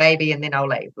 wear your baby, and then I'll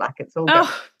leave. Like, it's all good.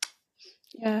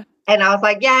 Yeah. And I was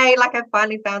like, yay! Like, I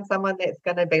finally found someone that's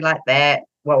going to be like that.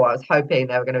 Well, I was hoping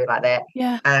they were going to be like that.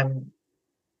 Yeah.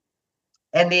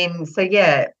 And then, so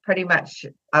pretty much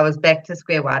I was back to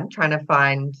square one trying to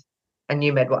find a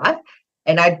new midwife.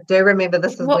 And I do remember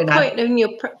this is what point in your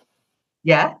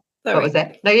Sorry. What was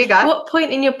that? No, you go. What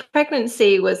point in your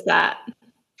pregnancy was that?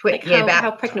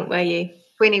 How pregnant were you?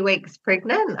 20 weeks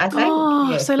pregnant, I think.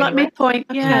 Oh, so like midpoint.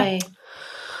 Okay.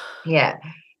 Yeah.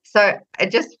 So it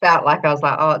just felt like I was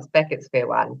like, oh, it's back at square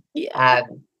one. Yeah.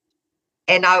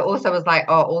 And I also was like,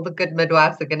 oh, all the good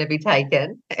midwives are going to be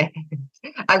taken.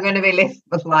 I'm going to be left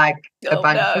with like a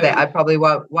bunch that I probably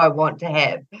won't want to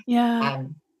have. Yeah.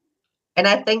 And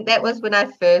I think that was when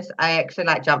I actually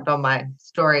like jumped on my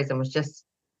stories and was just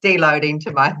deloading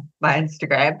to my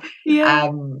Instagram.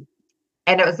 Yeah.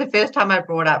 And it was the first time I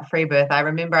brought up free birth. I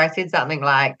remember I said something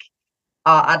like,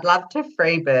 oh, I'd love to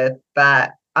free birth,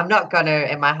 but I'm not going to,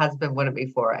 and my husband wouldn't be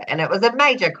for it. And it was a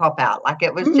major cop out. Like,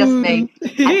 it was just me. I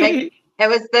think it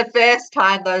was the first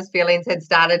time those feelings had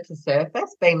started to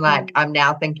surface, being like, I'm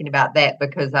now thinking about that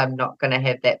because I'm not going to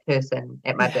have that person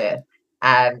at my birth.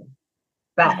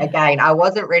 But again, I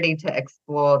wasn't ready to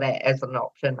explore that as an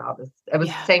option.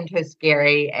 It seemed too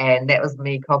scary, and that was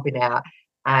me copping out.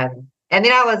 And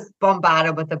then I was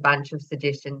bombarded with a bunch of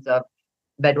suggestions of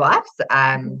midwives,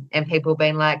 and people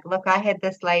being like, look, I had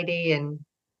this lady and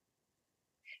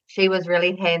she was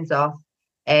really hands off.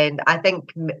 And I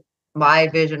think my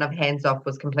version of hands off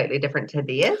was completely different to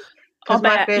theirs. Because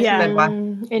my first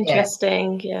midwife.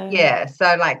 Interesting. Yeah.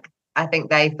 So like, I think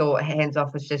they thought hands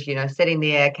off was just, sitting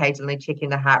there occasionally checking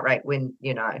the heart rate when,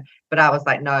 but I was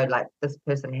like, no, like this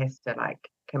person has to like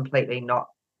completely not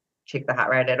check the heart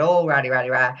rate at all. Rah.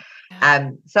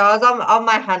 So I was on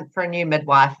my hunt for a new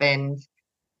midwife, and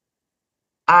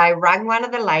I rang one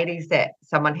of the ladies that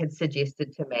someone had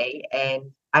suggested to me,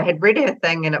 and I had read her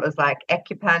thing, and it was like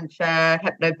acupuncture,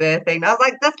 hypnobirthing. I was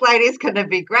like, this lady's going to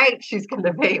be great. She's going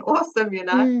to be awesome,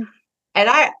 And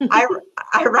I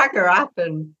rang her up,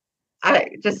 and I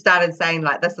just started saying,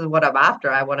 like, this is what I'm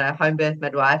after. I want a home birth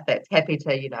midwife that's happy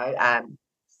to,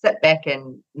 sit back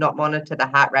and not monitor the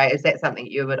heart rate. Is that something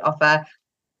you would offer?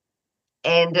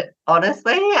 And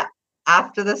honestly,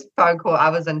 after this phone call, I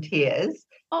was in tears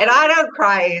And I don't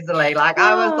cry easily. Like,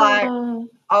 I was like,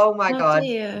 oh my God.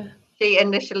 Dear. She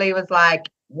initially was like,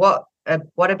 what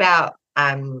about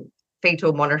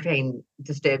fetal monitoring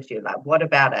disturbs you? Like, what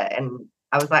about it? And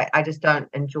I was like, I just don't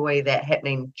enjoy that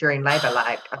happening during labor.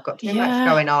 Like, I've got too much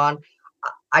going on.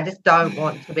 I just don't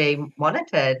want to be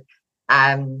monitored.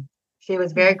 She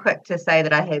was very quick to say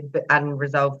that I had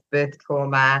unresolved birth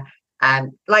trauma.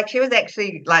 Like, she was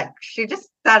actually like, she just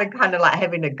started kind of like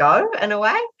having a go in a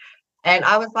way. And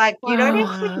I was like, you don't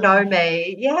actually know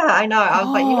me. Yeah, I know. I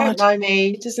was like, you don't know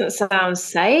me. It doesn't sound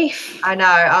safe. I know.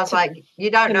 I was like, you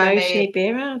don't know emotionally me. Be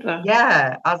around her.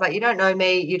 Yeah. I was like, you don't know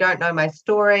me. You don't know my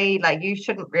story. Like, you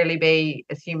shouldn't really be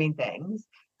assuming things.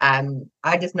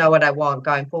 I just know what I want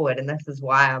going forward. And this is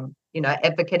why I'm,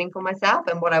 advocating for myself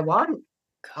and what I want.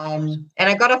 And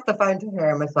I got off the phone to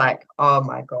her and was like, oh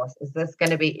my gosh, is this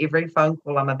going to be every phone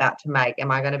call I'm about to make?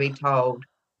 Am I going to be told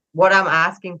what I'm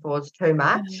asking for is too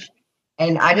much?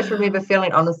 And I just remember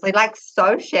feeling, honestly, like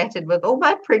so shattered with all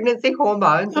my pregnancy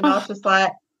hormones. And I was just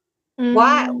like,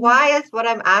 why is what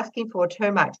I'm asking for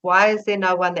too much? Why is there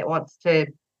no one that wants to,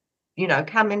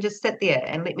 come and just sit there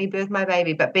and let me birth my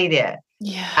baby, but be there?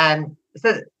 Yeah.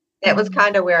 So that was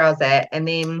kind of where I was at. And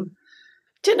then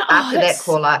after that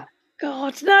call,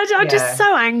 God, no, I'm just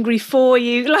so angry for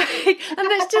you. Like, and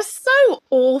that's just so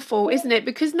awful, isn't it?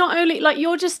 Because not only like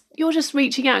you're just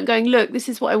reaching out and going, look, this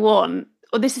is what I want,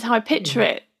 or this is how I picture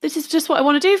it. This is just what I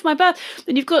want to do for my birth.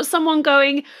 Then you've got someone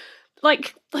going,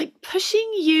 like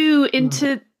pushing you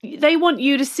into. They want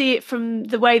you to see it from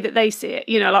the way that they see it.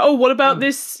 Like, oh, what about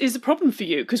this is a problem for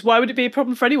you? Because why would it be a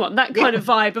problem for anyone? That kind of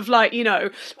vibe of like,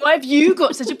 why have you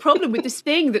got such a problem with this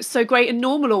thing that's so great and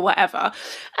normal or whatever?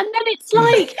 And then it's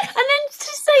like, and then to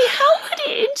say, how could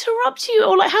it interrupt you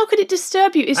or like, how could it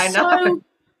disturb you is so...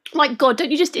 Like, God,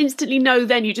 don't you just instantly know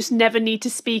then you just never need to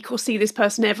speak or see this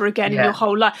person ever again in your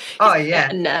whole life? Oh,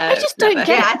 yeah. No, I just don't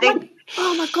get it. I think...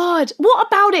 Oh, my God. What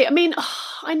about it? I mean,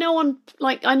 I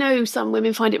know some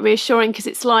women find it reassuring because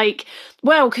it's like,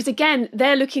 well, because again,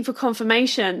 they're looking for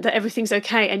confirmation that everything's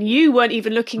okay. And you weren't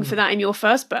even looking for that in your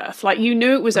first birth. Like, you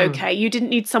knew it was okay. You didn't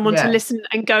need someone to listen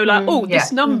and go like, oh,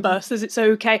 this number says it's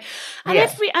okay. And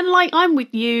I'm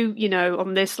with you,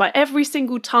 on this, like every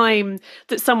single time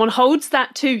that someone holds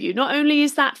that to you, not only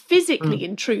is that physically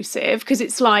intrusive, because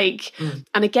it's like,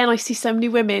 and again, I see so many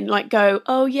women like go,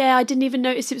 oh yeah, I didn't even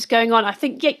notice it was going on. I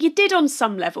think, yeah, you did on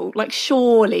some level, like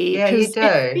surely. Yeah, you do.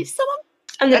 It's someone...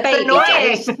 And the baby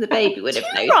did. The baby would have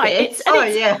noticed.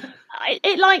 Right.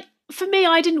 It like, for me,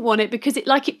 I didn't want it because it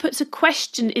puts a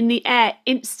question in the air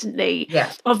instantly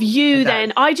of you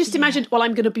then. I just imagined, well,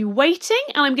 I'm going to be waiting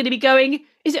and I'm going to be going,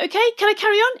 is it okay? Can I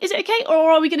carry on? Is it okay? Or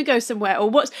are we going to go somewhere? Or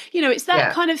what's, it's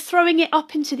that kind of throwing it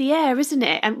up into the air, isn't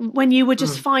it? And when you were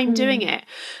just fine doing it.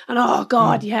 And oh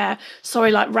God,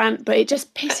 sorry, like rant, but it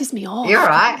just pisses me off. You're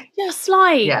right. Just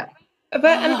like... Yeah.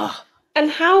 But, and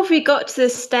how have we got to the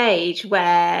stage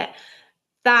where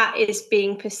that is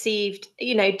being perceived,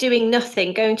 doing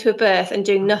nothing, going to a birth and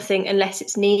doing nothing unless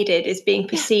it's needed is being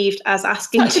perceived as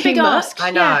asking too much?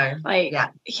 I know.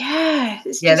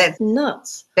 It's just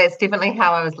nuts. That's definitely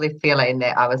how I was left feeling,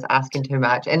 that I was asking too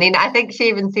much. And then I think she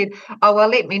even said, oh, well,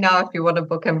 let me know if you want to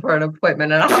book in for an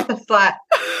appointment. And I was like,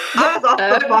 I was off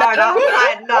the phone. I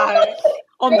was like, no.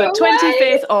 On the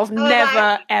 25th of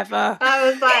never, ever. I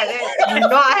was like, that's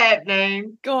not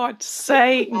happening. God,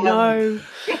 say no.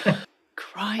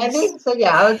 Christ. And then,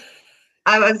 so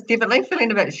I was definitely feeling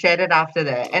a bit shattered after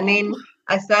that. And then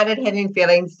I started having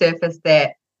feelings surface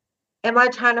that, am I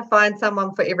trying to find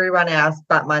someone for everyone else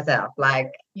but myself? Like,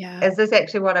 is this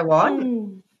actually what I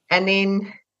want? And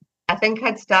then I think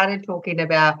I'd started talking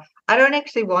about, I don't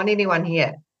actually want anyone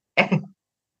here.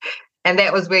 And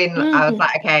that was when I was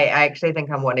like, okay, I actually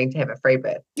think I'm wanting to have a free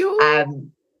birth.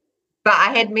 But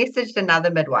I had messaged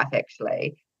another midwife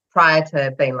actually prior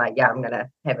to being like, yeah, I'm going to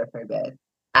have a free birth.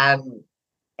 And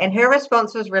her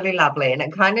response was really lovely. And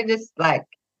it kind of just like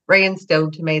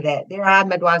reinstilled to me that there are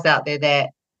midwives out there that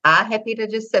are happy to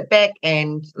just sit back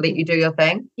and let you do your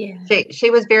thing. Yeah. She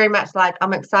was very much like,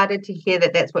 I'm excited to hear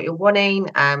that that's what you're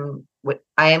wanting. I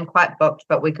am quite booked,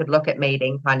 but we could look at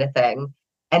meeting kind of thing.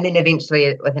 And then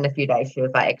eventually, within a few days, she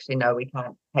was like, actually, no, we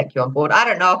can't take you on board. I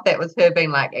don't know if that was her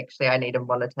being like, actually, I need to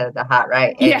monitor the heart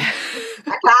rate.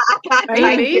 I can't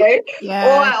take you.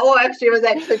 Yeah. Or if she was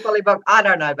actually fully booked. I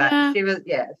don't know, but she was,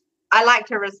 I liked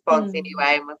her response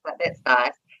anyway and was like, that's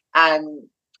nice.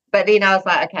 But then I was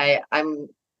like, okay, I'm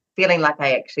feeling like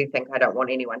I actually think I don't want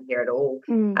anyone here at all.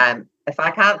 If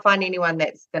I can't find anyone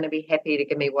that's going to be happy to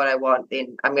give me what I want,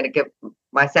 then I'm going to give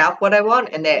myself what I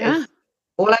want. And that is...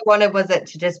 All I wanted was it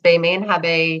to just be me and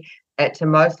hubby, it to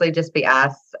mostly just be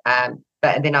us.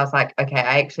 But then I was like, okay,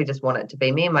 I actually just want it to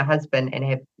be me and my husband and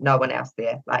have no one else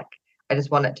there. Like, I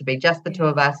just want it to be just the two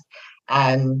of us.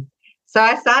 So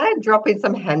I started dropping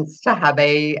some hints to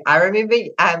hubby. I remember,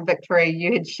 Victoria,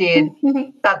 you had shared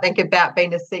something about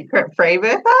being a secret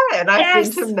freebirther, and I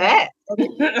sent him that.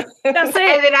 That's it.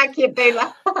 And then I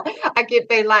kept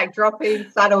being like dropping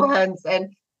subtle hints.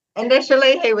 And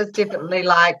initially, he was definitely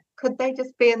like, "Could they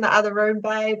just be in the other room,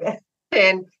 babe?"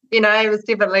 And he was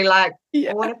definitely like,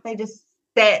 well, "What if they just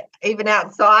sat even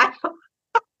outside?"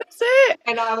 That's it.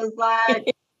 And I was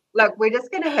like, look, we're just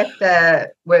going to have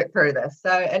to work through this.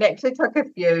 So it actually took a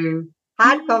few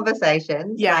hard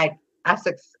conversations, like us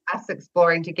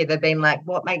exploring together, being like,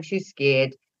 what makes you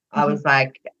scared? I was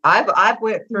like, I've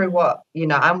worked through what,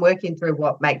 I'm working through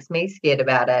what makes me scared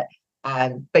about it.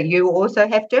 But you also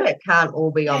have to, it can't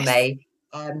all be on me.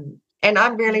 And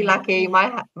I'm really lucky.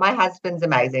 My husband's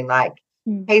amazing. Like,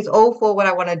 he's all for what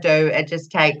I want to do. It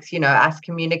just takes, us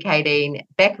communicating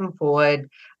back and forward.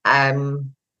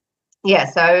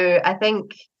 So I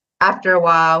think after a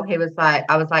while I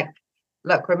was like,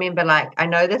 look, remember, like, I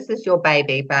know this is your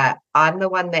baby, but I'm the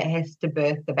one that has to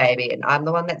birth the baby, and I'm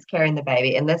the one that's carrying the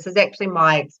baby, and this is actually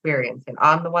my experience, and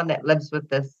I'm the one that lives with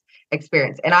this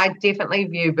experience. And I definitely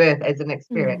view birth as an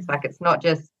experience. Like, it's not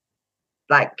just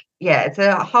like, it's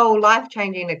a whole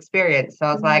life-changing experience. So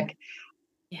I was like,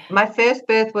 my first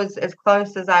birth was as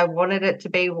close as I wanted it to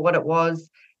be, what it was,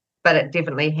 but it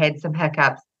definitely had some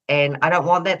hiccups. And I don't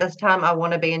want that this time. I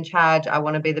want to be in charge. I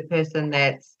want to be the person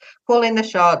that's calling the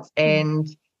shots. And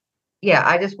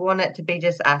I just want it to be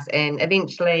just us. And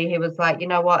eventually he was like, you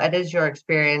know what? It is your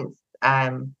experience.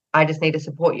 I just need to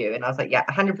support you. And I was like,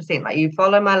 100%. Like, you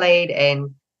follow my lead,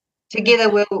 and together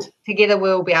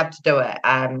we'll be able to do it.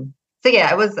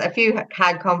 It was a few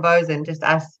hard combos and just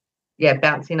us,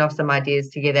 bouncing off some ideas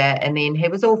together. And then he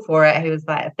was all for it. He was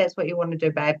like, if that's what you want to do,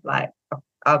 babe, like,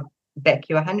 I'll back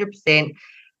you 100%.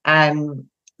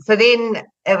 So then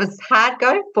it was hard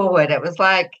going forward. It was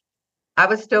like I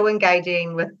was still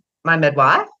engaging with my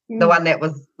midwife, the one that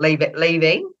was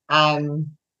leaving. So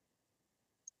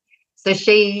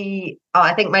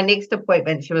I think my next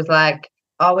appointment, she was like,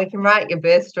 "Oh, we can write your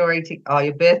birth story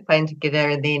your birth plan together."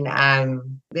 And then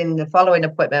the following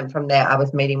appointment from there, I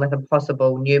was meeting with a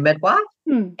possible new midwife,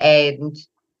 and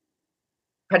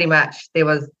pretty much there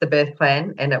was the birth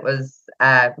plan, and it was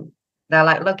they're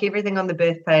like, look, everything on the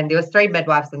birth plan. There was 3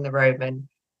 midwives in the room, and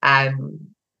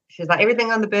she was like,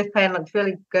 everything on the birth plan looks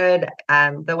really good.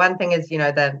 The one thing is,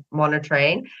 the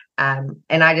monitoring. And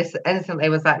I just instantly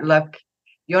was like, look,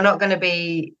 you're not going to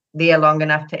be there long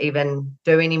enough to even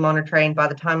do any monitoring by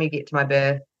the time you get to my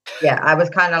birth. I was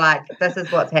kind of like, this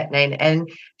is what's happening. And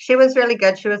she was really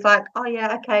good. She was like, oh,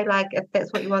 yeah, okay, like, if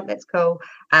that's what you want, that's cool.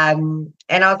 And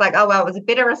I was like, oh, well, it was a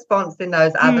better response than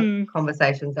those other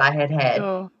conversations I had.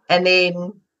 Oh. And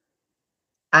then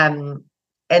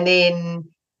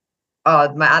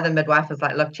my other midwife was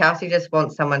like, look, Chelsea just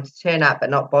wants someone to turn up but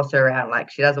not boss her around. Like,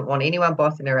 she doesn't want anyone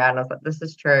bossing her around. I was like, this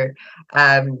is true.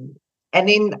 And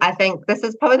then I think this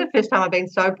is probably the first time I've been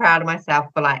so proud of myself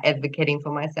for, like, advocating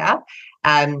for myself.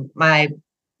 My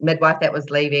midwife that was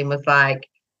leaving was like,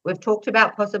 we've talked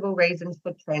about possible reasons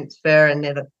for transfer, and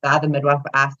then the other midwife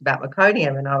asked about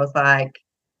meconium, and I was like,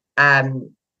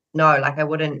 no, like, I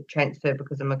wouldn't transfer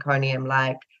because of meconium.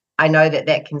 Like, I know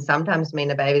that can sometimes mean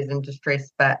a baby's in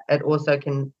distress, but it also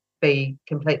can be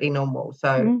completely normal.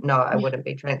 So no, I wouldn't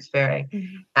be transferring.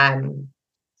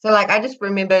 So, like, I just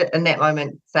remember in that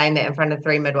moment saying that in front of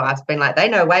 3 midwives, being like, they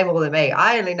know way more than me.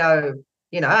 I only know,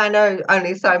 I know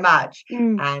only so much.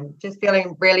 Just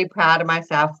feeling really proud of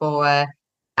myself for,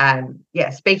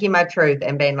 speaking my truth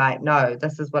and being like, no,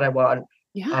 this is what I want.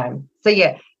 Amazing.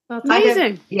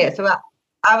 So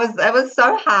it was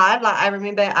so hard. Like, I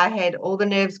remember I had all the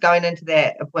nerves going into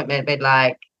that appointment, being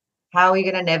like, how are we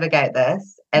going to navigate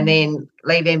this? And then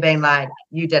leaving being like,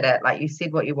 you did it. Like, you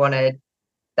said what you wanted.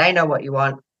 They know what you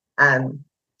want. I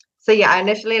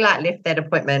initially, like, left that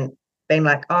appointment being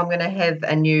like, oh, I'm going to have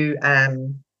a new, have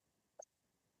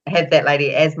that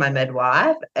lady as my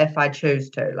midwife if I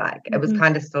choose to. Like, it was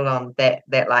kind of still on that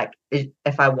like,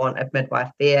 if I want a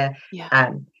midwife there.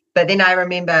 But then I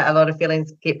remember a lot of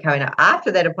feelings kept coming up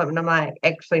after that appointment. I'm like,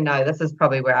 actually, no, this is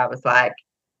probably where I was like,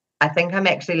 I think I'm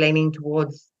actually leaning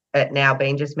towards it now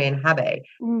being just me and hubby.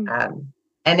 And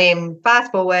then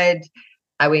fast forward,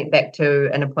 I went back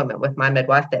to an appointment with my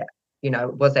midwife that,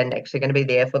 wasn't actually going to be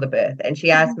there for the birth. And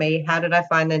she asked me, how did I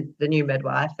find the new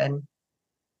midwife? And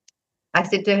I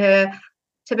said to her,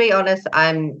 to be honest,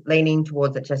 I'm leaning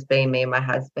towards it just being me and my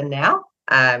husband now.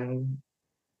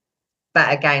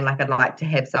 But again, like, I'd like to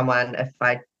have someone, if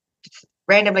I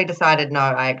randomly decided, no,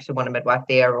 I actually want a midwife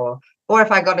there, or or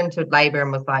if I got into labour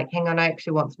and was like, hang on, I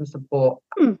actually want some support.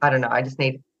 I don't know,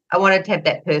 I wanted to have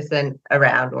that person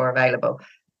around or available.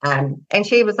 And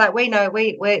she was like, we know,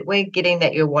 we're getting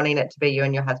that you're wanting it to be you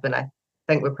and your husband. I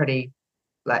think we're pretty,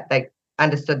 like, they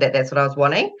understood that that's what I was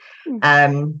wanting.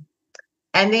 And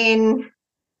then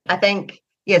I think,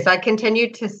 yes, I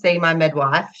continued to see my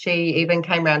midwife. She even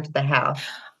came round to the house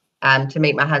to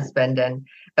meet my husband. And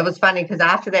it was funny because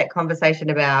after that conversation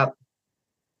about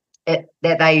it,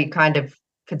 that they kind of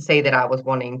could see that I was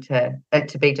wanting it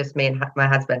to be just me and my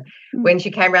husband. When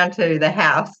she came round to the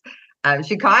house,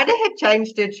 she kind of had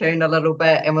changed her tune a little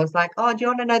bit and was like, oh, do you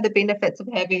want to know the benefits of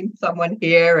having someone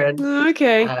here? And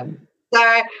okay.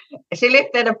 So she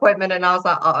left that appointment and I was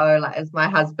like, uh-oh, like, is my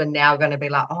husband now going to be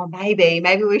like, oh, maybe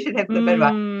we should have the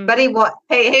midwife? But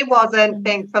he wasn't,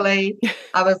 thankfully.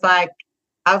 I was like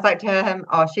to him,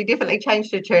 oh, she definitely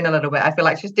changed her tune a little bit. I feel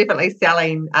like she's definitely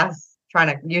selling us trying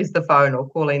to use the phone or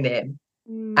calling them.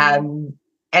 And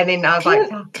then I was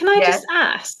can I just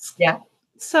ask? Yeah.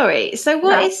 Sorry. So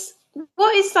what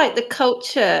is like the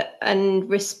culture and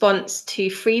response to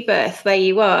Freebirth where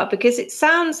you are? Because it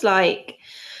sounds like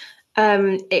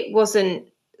it wasn't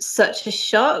such a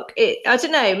shock. I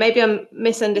don't know, maybe I'm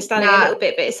misunderstanding a little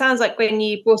bit, but it sounds like when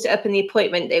you brought it up in the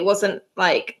appointment, it wasn't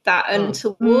like that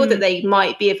untoward, that they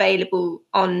might be available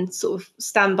on sort of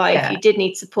standby if you did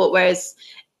need support, whereas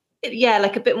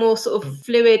like a bit more sort of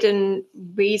fluid and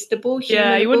reasonable.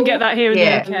 Yeah, you wouldn't get that here in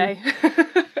the UK.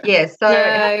 Yeah,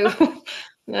 so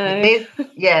no.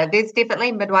 There's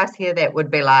definitely midwives here that would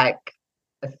be like,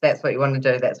 if that's what you want to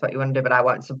do, that's what you want to do, but I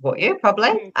won't support you,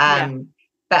 probably.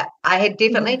 But I had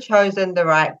definitely chosen the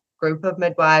right group of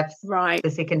midwives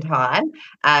the second time,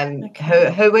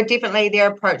 who were definitely, their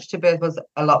approach to birth was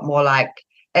a lot more like,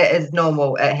 it is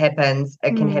normal, it happens,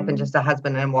 it can happen just a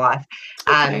husband and wife.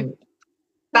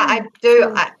 But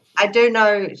I do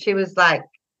know she was like,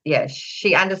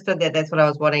 she understood that that's what I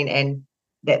was wanting, and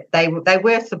that they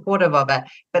were supportive of it,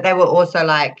 but they were also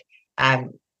like,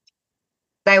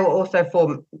 they were also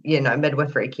for,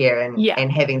 midwifery care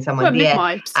and having someone there.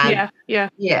 Midwives.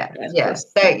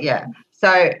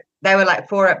 So they were like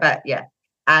for it, but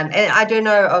and I do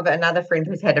know of another friend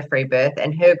who's had a free birth,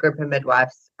 and her group of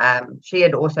midwives, she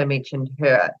had also mentioned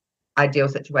her ideal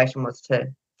situation was to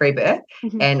free birth,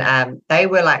 and they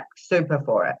were like super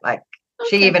for it. Like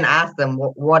she even asked them,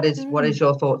 what is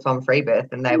your thoughts on free birth?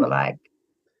 And they were like,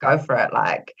 go for it.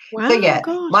 Like,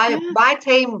 my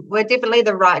team were definitely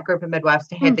the right group of midwives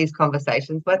to have these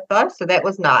conversations with, though. So that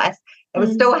was nice. It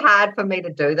was still hard for me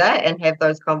to do that and have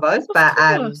those combos, but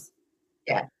I was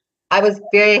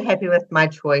very happy with my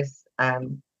choice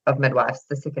of midwives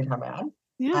the second time around.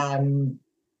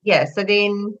 So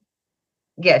then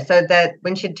so that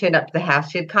when she'd turned up to the house,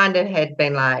 she'd kind of had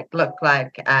been like, look,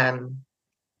 like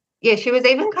she was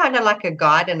even kind of like a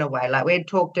guide in a way. Like we had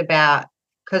talked about,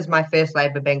 because my first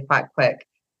labour being quite quick,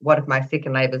 what if my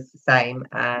second labour's the same?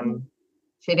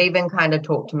 She'd even kind of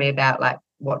talked to me about like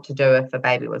what to do if a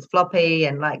baby was floppy,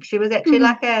 and like she was actually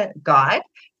like a guide.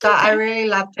 So I really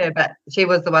loved her, but she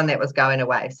was the one that was going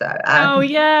away. So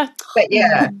but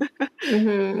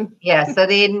so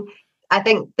then I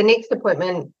think the next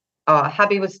appointment,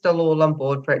 hubby was still all on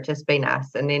board for it just being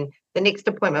us, and then the next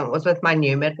appointment was with my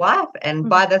new midwife, and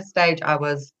by this stage I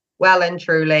was well and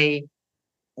truly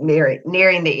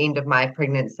nearing the end of my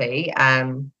pregnancy,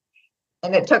 and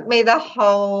it took me the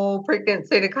whole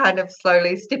pregnancy to kind of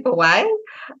slowly step away,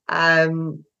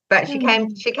 but she came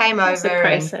over,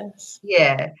 process.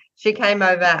 She came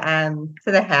over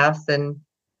to the house, and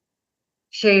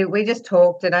we just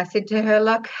talked, and I said to her,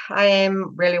 look, I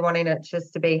am really wanting it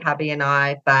just to be hubby and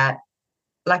I, but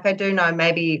like I do know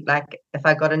maybe like if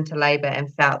I got into labour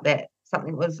and felt that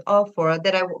something was off, or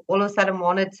that I all of a sudden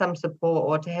wanted some support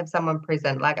or to have someone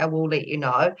present, like I will let you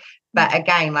know. But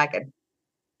again, like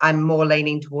I'm more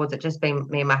leaning towards it just being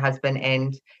me and my husband,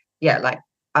 and like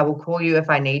I will call you if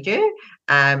I need you.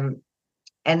 And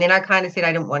then I kind of said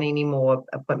I didn't want any more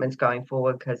appointments going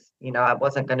forward because, I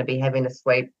wasn't going to be having a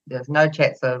sweep. There's no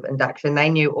chats of induction. They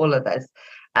knew all of this.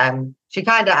 She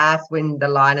kind of asked when the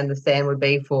line in the sand would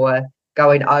be for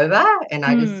going over, and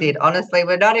I just said, honestly,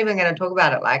 we're not even going to talk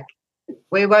about it. Like,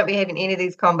 we won't be having any of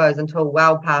these combos until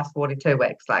well past 42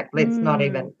 weeks. Like, let's not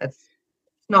even, it's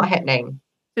not happening.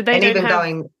 Did they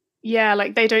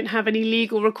they don't have any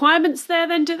legal requirements there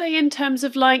then, do they, in terms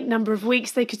of like number of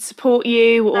weeks they could support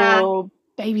you or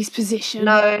baby's position?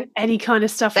 No. Any kind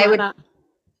of stuff like that?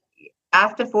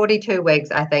 After 42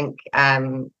 weeks, I think,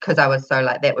 because I was so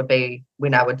like, that would be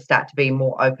when I would start to be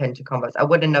more open to combos. I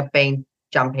wouldn't have been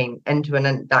jumping into an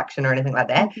induction or anything like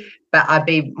that, but I'd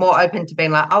be more open to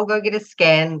being like, I'll go get a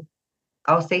scan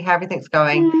I'll see how everything's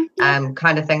going,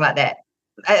 kind of thing like that.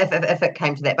 If it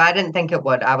came to that, but I didn't think it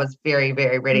would. I was very,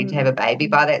 very ready to have a baby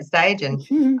by that stage, and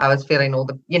I was feeling all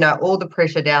the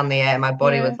pressure down there, and my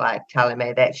body was like telling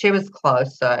me that she was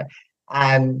close. So,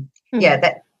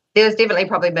 that there was definitely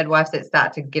probably midwives that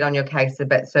start to get on your case a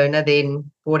bit sooner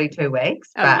than 42 weeks.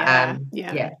 I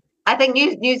think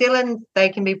New Zealand, they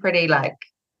can be pretty like,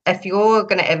 if you're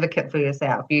going to advocate for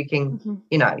yourself, you can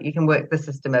you can work the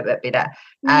system a bit better.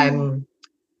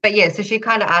 But yeah, so she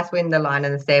kind of asked when the line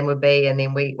in the sand would be, and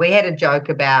then we had a joke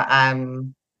about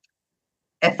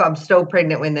if I'm still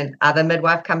pregnant when the other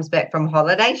midwife comes back from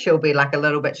holiday, she'll be like a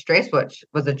little bit stressed, which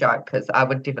was a joke because I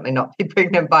would definitely not be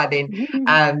pregnant by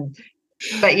then.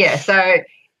 But yeah, so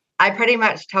I pretty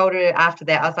much told her after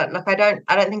that, I was like, look, I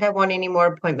don't think I want any more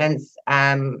appointments.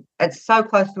 It's so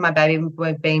close to my baby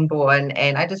being born,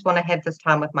 and I just want to have this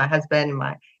time with my husband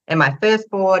and my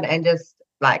firstborn, and just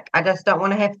like, I just don't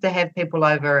want to have people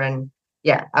over. And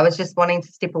yeah, I was just wanting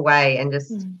to step away and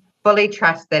just fully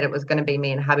trust that it was going to be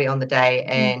me and hubby on the day.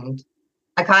 And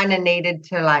I kind of needed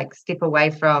to like step away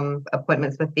from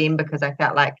appointments with them, because I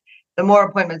felt like the more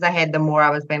appointments I had, the more I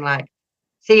was being like,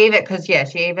 she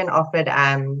even offered,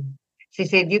 she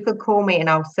said, you could call me and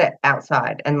I'll sit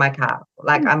outside in my car.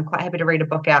 Like, I'm quite happy to read a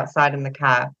book outside in the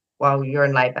car while you're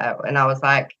in labor. And I was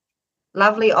like,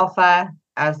 lovely offer.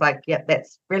 I was like, yeah,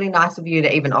 that's really nice of you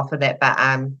to even offer that. But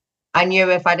I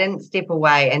knew if I didn't step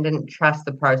away and didn't trust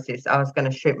the process, I was going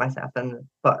to shoot myself in the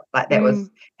foot. Like, that was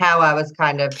how I was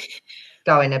kind of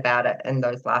going about it in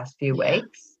those last few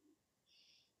weeks.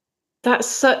 That's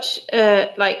such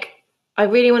I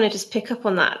really want to just pick up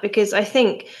on that, because I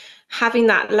think having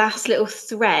that last little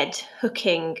thread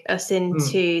hooking us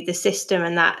into the system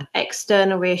and that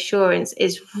external reassurance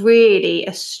is really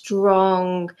a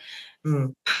strong,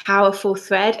 powerful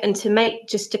thread. And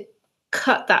to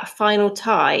cut that final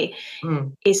tie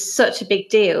is such a big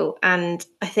deal. And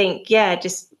I think,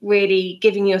 just really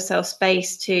giving yourself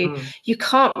space to, you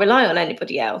can't rely on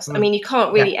anybody else. I mean, you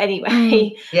can't really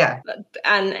anyway.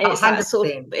 And it's 100%. That sort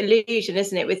of illusion,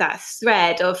 isn't it, with that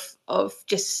thread of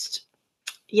just,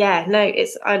 I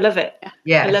love it.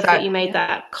 I love that you made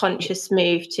that conscious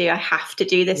move to, I have to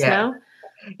do this now.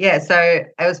 Yeah, so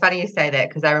it was funny you say that,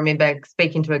 because I remember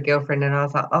speaking to a girlfriend and I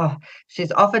was like, oh,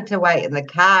 she's offered to wait in the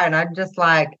car. And I'm just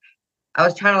like, I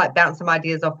was trying to like bounce some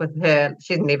ideas off with her.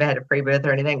 She's never had a Freebirth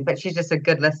or anything, but she's just a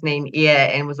good listening ear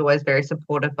and was always very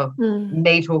supportive of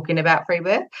me talking about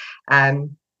Freebirth.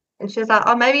 And she was like,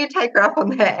 oh, maybe you take her up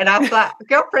on that. And I was like,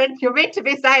 girlfriend, you're meant to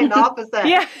be saying the opposite.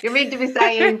 You're meant to be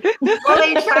saying,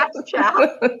 fully trust child.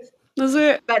 That's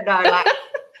it. But no, like,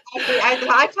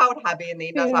 I told hubby, and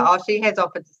then I was like, oh, she has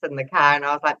offered to sit in the car. And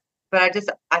I was like, but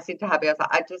I said to hubby, I was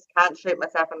like, I just can't shoot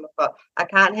myself in the foot. I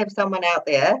can't have someone out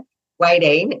there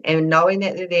waiting and knowing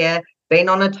that they're there, being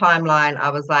on a timeline. I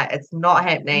was like, it's not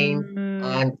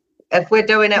happening. If we're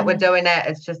doing it, we're doing it.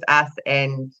 It's just us.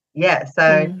 And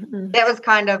so that was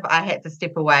kind of, I had to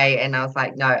step away, and I was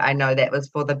like, no, I know that was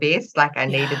for the best. Like, I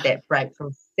needed that break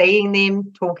from seeing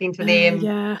them, talking to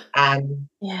them. And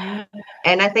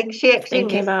I think she actually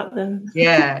thinking about them.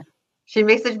 She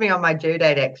messaged me on my due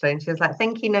date actually, and she was like,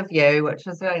 thinking of you, which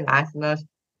was really nice. And I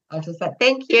was just like,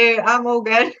 thank you, I'm all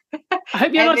good. I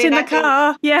hope you're not in the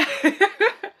car. And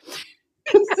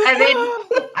then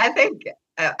I think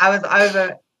I was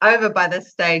over by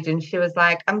this stage, and she was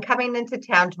like, I'm coming into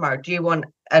town tomorrow. Do you want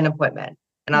an appointment?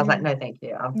 And I was like, no, thank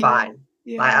you. I'm fine.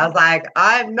 Like, I was like,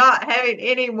 I'm not having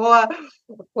any more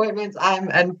appointments.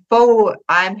 I'm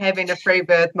having a free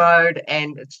birth mode,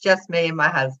 and it's just me and my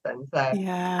husband. So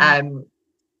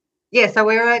so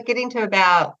we were getting to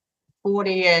about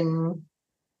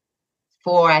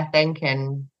 44, I think,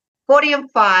 and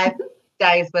 45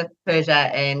 days with Persia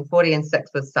and 40 and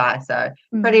 6 with Sai. So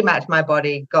pretty much my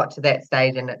body got to that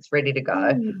stage and it's ready to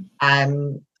go.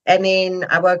 And then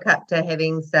I woke up to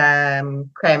having some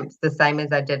cramps, the same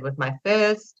as I did with my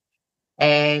first.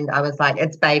 And I was like,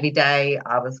 it's baby day.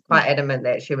 I was quite adamant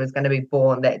that she was going to be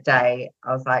born that day.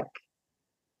 I was like,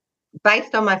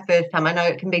 based on my first time, I know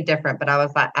it can be different, but I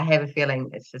was like, I have a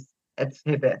feeling it's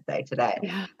her birthday today.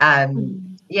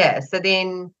 So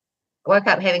then I woke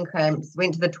up having cramps,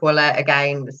 went to the toilet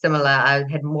again, similar. I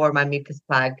had more of my mucus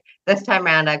plug. This time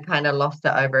around, I kind of lost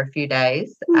it over a few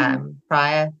days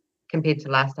prior. Compared to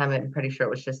last time, I'm pretty sure it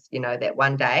was just, that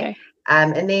one day.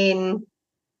 And then,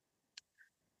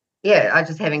 I was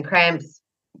just having cramps.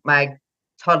 My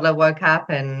toddler woke up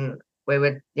and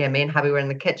me and hubby were in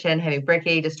the kitchen having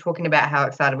brekkie, just talking about how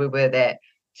excited we were that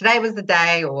today was the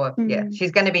day, or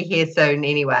she's going to be here soon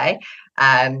anyway.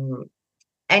 And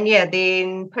yeah,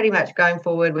 then pretty much going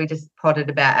forward, we just potted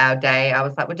about our day. I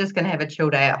was like, we're just going to have a chill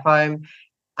day at home.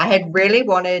 I had really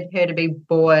wanted her to be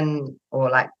born or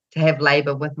like to have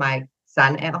labour with my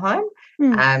son at home,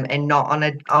 and not on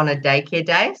a daycare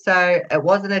day. So it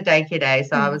wasn't a daycare day.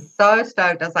 So I was so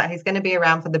stoked. I was like, he's going to be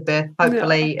around for the birth,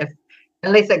 hopefully,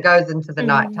 unless it goes into the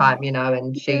night time, you know,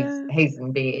 and he's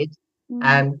in bed.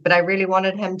 But I really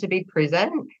wanted him to be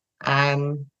present.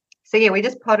 So yeah, we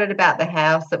just potted about the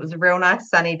house. It was a real nice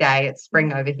sunny day. It's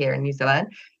spring over here in New Zealand.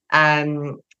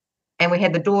 And we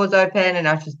had the doors open and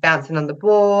I was just bouncing on the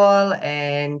ball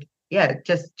and yeah,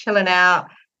 just chilling out.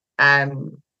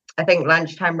 I think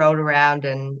lunchtime rolled around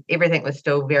and everything was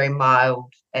still very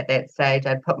mild at that stage.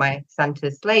 I'd put my son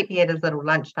to sleep. He had his little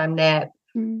lunchtime nap.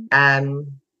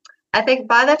 I think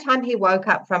by the time he woke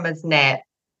up from his nap,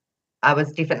 I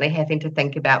was definitely having to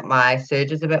think about my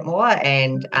surges a bit more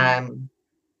and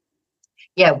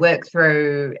work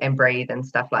through and breathe and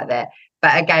stuff like that.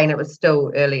 But again, it was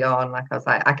still early on. Like I was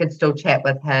like, I could still chat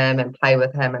with him and play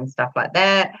with him and stuff like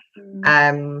that.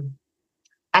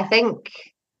 I think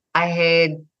I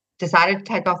had decided to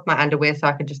take off my underwear so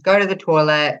I could just go to the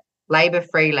toilet, labour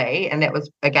freely. And that was,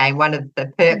 again, one of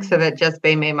the perks of it just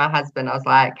being me and my husband. I was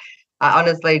like, I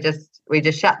honestly we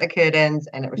just shut the curtains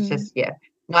and it was just,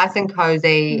 nice and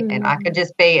cozy and I could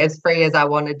just be as free as I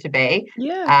wanted to be.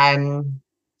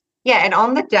 And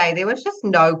on the day, there was just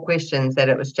no questions that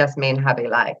it was just me and hubby.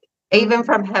 Like, even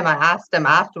from him, I asked him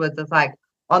afterwards, it's like,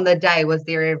 on the day, was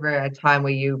there ever a time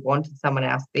where you wanted someone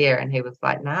else there? And he was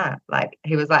like, nah. Like,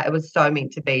 he was like, it was so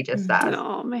meant to be just us.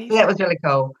 Oh, amazing. So that was really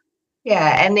cool.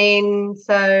 Yeah. And then,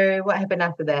 so what happened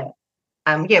after that?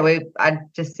 I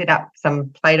just set up some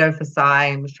Play-Doh for Sai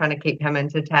and was trying to keep him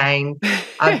entertained.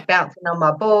 I was bouncing on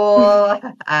my ball.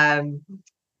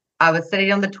 I was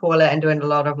sitting on the toilet and doing a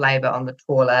lot of labour on the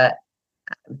toilet,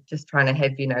 just trying to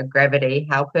have, gravity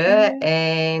help her.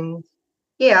 And,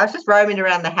 I was just roaming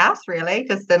around the house, really,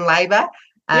 just in labour.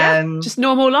 Just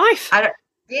normal life. I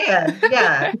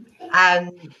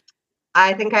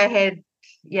think I had,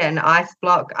 an ice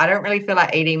block. I don't really feel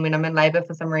like eating when I'm in labour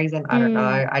for some reason. I don't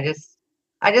know. I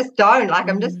just don't. Like,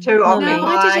 I'm just too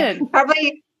occupied.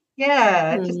 Probably,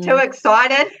 just too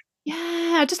excited.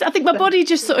 Yeah, I think my body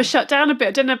just sort of shut down a bit.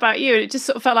 I don't know about you. And it just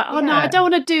sort of felt like, no, I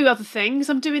don't want to do other things.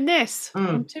 I'm doing this.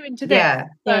 I'm too into this.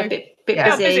 A bit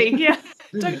busy. Yeah.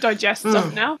 Don't digest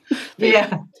stuff now.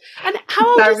 Yeah. And how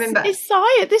old is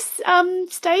Sai at this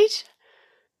stage?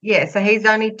 Yeah, so he's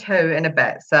only 2 and a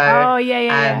bit. So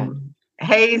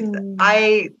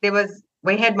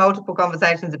we had multiple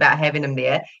conversations about having him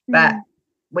there, but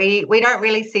we don't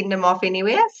really send him off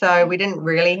anywhere. So we didn't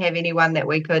really have anyone that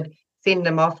we could send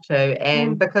him off to.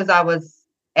 And because I was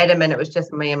adamant it was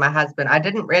just me and my husband, I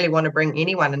didn't really want to bring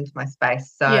anyone into my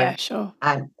space. So sure.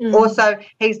 Also,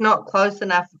 he's not close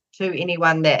enough to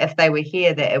anyone that if they were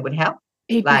here that it would help.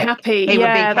 He'd be happy. He would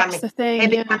be coming, that's the thing.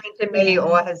 He'd be coming to me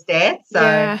or his dad.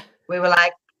 So we were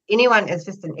like, anyone is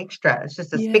just an extra. It's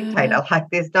just a spectator. Like,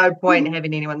 there's no point in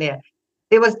having anyone there.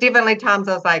 There was definitely times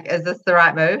I was like, is this the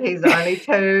right move? He's only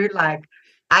 2. Like,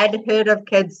 I'd heard of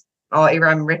kids or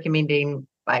everyone recommending,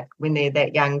 like, when they're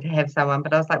that young to have someone,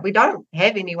 but I was like, we don't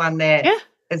have anyone that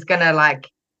is going to, like,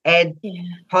 add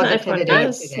positivity to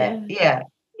that. Yeah.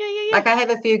 Like, I have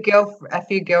a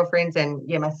few girlfriends and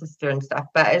my sister and stuff,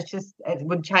 but it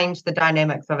would change the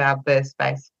dynamics of our birth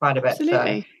space quite a bit.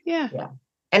 Absolutely. So,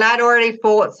 and I'd already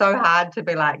fought so hard to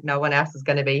be like, no one else is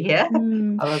going to be here.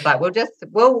 I was like,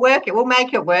 we'll work it. We'll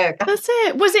make it work. That's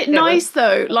it. Was it nice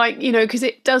though? Like, because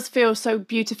it does feel so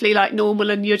beautifully like normal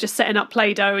and you're just setting up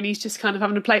Play-Doh and he's just kind of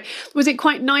having a play. Was it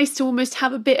quite nice to almost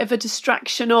have a bit of a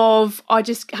distraction of, I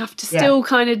just have to still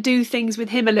kind of do things with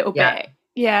him a little bit?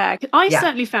 Yeah. I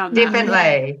certainly found that.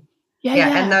 Definitely.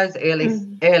 Yeah. In those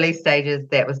early stages,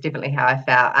 that was definitely how I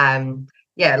felt.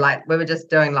 Like, we were just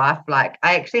doing life. Like,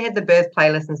 I actually had the birth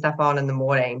playlist and stuff on in the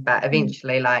morning, but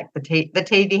eventually, like, the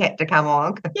TV had to come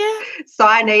on. So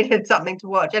I needed something to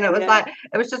watch, and it was like,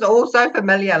 it was just all so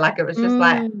familiar. Like, it was just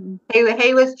like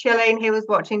he was chilling, he was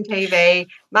watching TV.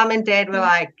 Mum and Dad were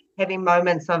like having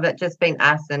moments of it just being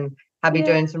us, and hubby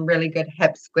doing some really good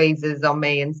hip squeezes on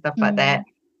me and stuff like that.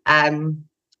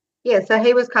 So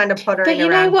he was kind of pottering around. But you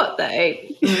know what though?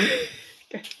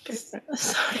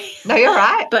 Sorry. No, you're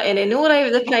right. Buttoning all over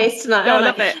the place tonight. I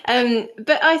love it.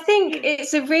 But I think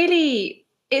it's a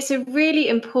really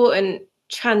important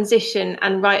transition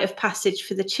and rite of passage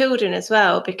for the children as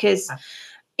well, because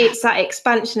it's that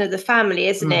expansion of the family,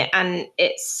 isn't it? And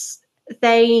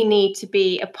they need to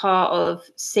be a part of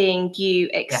seeing you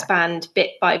expand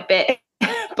bit by bit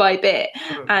by bit.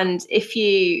 And if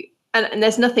you and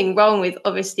there's nothing wrong with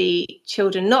obviously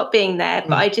children not being there,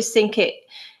 but I just think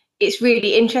it's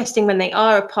really interesting when they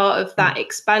are a part of that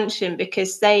expansion,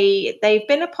 because they've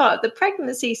been a part of the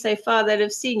pregnancy so far. They'll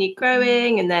have seen you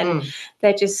growing, and then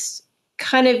they're just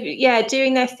kind of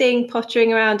doing their thing,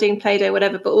 pottering around, doing Play-Doh,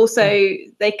 whatever, but also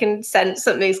they can sense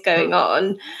something's going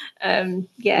on.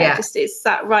 Just it's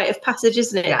that rite of passage,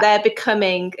 isn't it? They're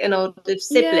becoming an older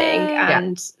sibling,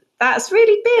 and that's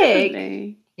really big.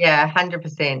 Definitely. Yeah,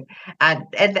 100%.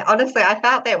 And honestly, I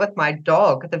felt that with my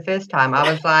dog the first time.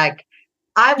 I was like,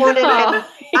 I wanted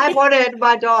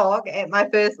my dog at my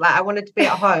first, like, I wanted to be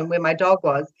at home where my dog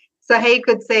was, so he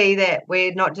could see that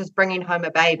we're not just bringing home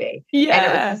a baby. Yeah. And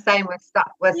it was the same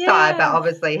with Sai, but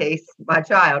obviously he's my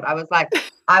child. I was like,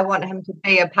 I want him to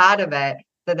be a part of it,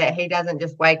 so that he doesn't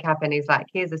just wake up and he's like,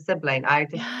 here's a sibling. I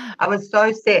was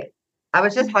so set. I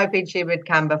was just hoping she would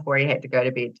come before he had to go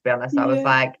to bed, to be honest. I was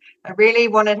like, I really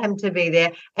wanted him to be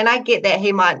there. And I get that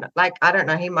he might, like, I don't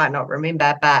know, he might not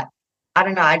remember, but I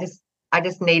don't know, I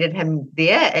just needed him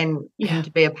there, and him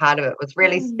to be a part of it was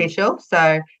really special.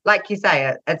 So like you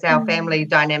say, it's our family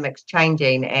dynamics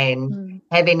changing, and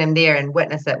having him there and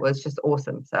witness it was just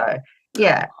awesome. So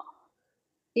yeah.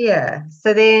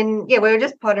 So then we were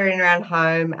just pottering around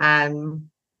home.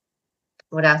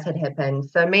 What else had happened?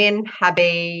 So me and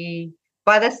hubby,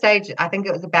 by this stage, I think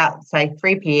it was about, say,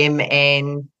 3 p.m.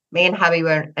 and me and hubby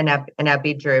were in our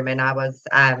bedroom, and I was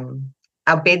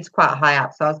our bed's quite high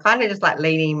up, so I was kind of just like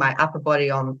leaning my upper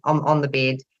body on the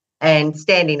bed and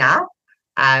standing up,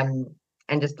 and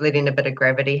just letting a bit of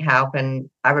gravity help. And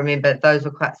I remember those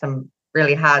were quite some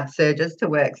really hard surges to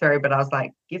work through, but I was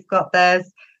like, you've got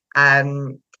this.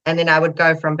 And then I would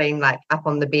go from being like up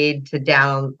on the bed to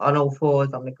down on all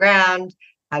fours on the ground.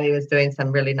 Hubby was doing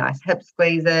some really nice hip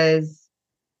squeezes.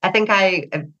 I think I,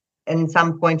 in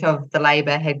some point of the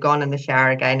labour, had gone in the shower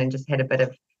again and just had a bit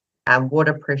of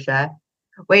water pressure.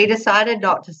 We decided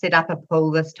not to set up a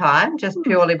pool this time, just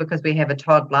purely because we have a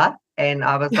toddler. And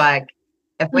I was like,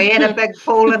 if we had a big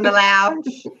pool in the lounge,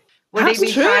 would That's he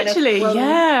be true, trying actually. to swim?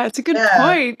 Yeah, it's a good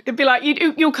point. It'd be like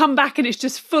you'll come back and it's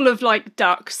just full of like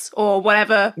ducks or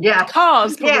whatever. Yeah,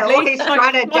 Cars, probably. Yeah, or he's like,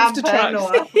 trying to jump in.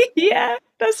 Or... yeah,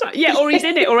 that's right. Yeah, or he's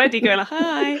in it already, going like,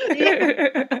 hi.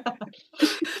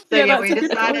 So we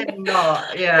decided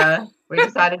not. Yeah, we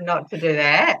decided not to do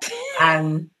that.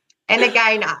 And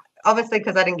again, obviously,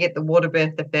 because I didn't get the water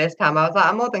birth the first time, I was like,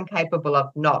 I'm more than capable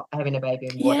of not having a baby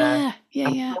in water.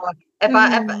 Yeah.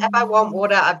 If I want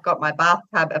water, I've got my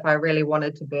bathtub. If I really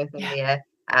wanted to birth in there,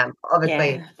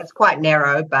 obviously it's quite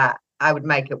narrow, but I would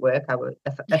make it work. I would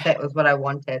if that was what I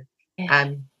wanted.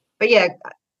 But yeah,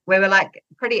 we were like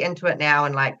pretty into it now,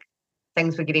 and like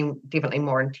things were getting definitely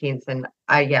more intense. And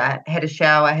I had a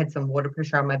shower, I had some water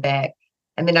pressure on my back,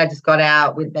 and then I just got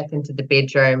out, went back into the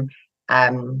bedroom.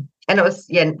 And it was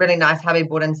really nice. Hubby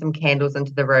brought in some candles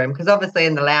into the room, because obviously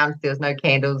in the lounge there was no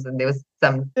candles, and there was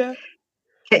some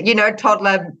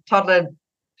toddler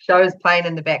shows playing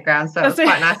in the background, so it was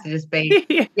quite nice to just be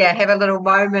have a little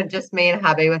moment, just me and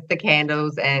hubby with the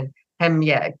candles, and him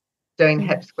doing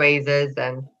hip squeezes.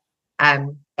 And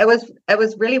it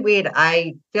was really weird.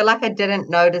 I feel like I didn't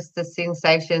notice the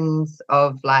sensations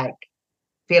of like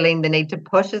feeling the need to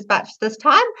push as much this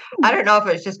time. I don't know if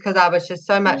it's just because I was just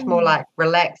so much more like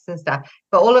relaxed and stuff,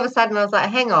 but all of a sudden I was like,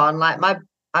 hang on, like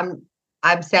I'm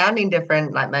sounding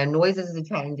different, like my noises are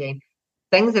changing,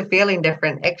 things are feeling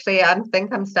different. Actually, I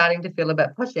think I'm starting to feel a bit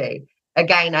pushy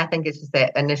again. I think it's just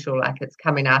that initial, like, it's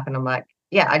coming up, and I'm like,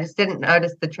 I just didn't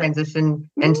notice the transition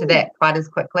into that quite as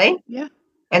quickly.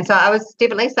 And so I was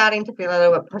definitely starting to feel a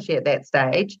little bit pushy at that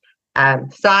stage.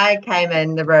 Sai came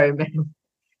in the room, and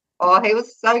he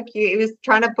was so cute. He was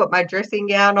trying to put my dressing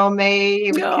gown on me.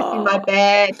 He was kissing my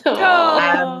back.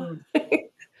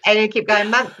 And he kept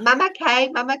going, Mama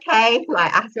K,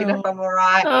 like asking if I'm all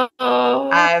right.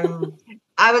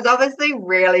 I was obviously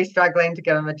really struggling to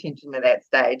give him attention at that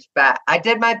stage, but I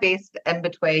did my best in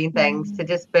between things to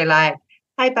just be like,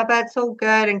 hey, Bubba, it's all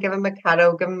good, and give him a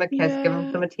cuddle, give him a kiss, give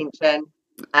him some attention.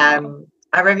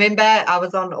 I remember I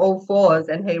was on all fours,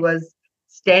 and he was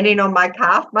standing on my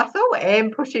calf muscle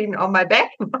and pushing on my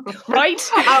back. Right.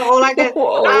 All I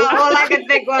could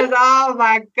think was, oh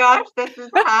my gosh, this is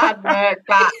hard work,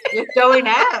 but you're doing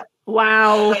it.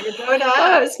 Wow. So you're doing it.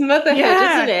 Oh, it's motherhood,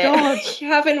 isn't it? God.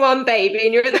 You're having one baby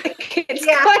and you're the kids.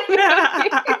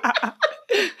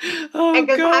 And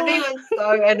because hubby was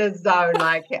so in his zone,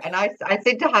 like, and I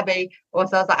said to hubby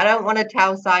also, I was like, I don't want to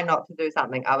tell Sai not to do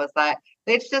something. I was like,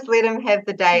 let's just let him have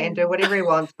the day and do whatever he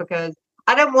wants, because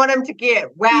I don't want him to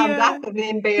get wound up and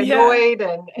then be annoyed.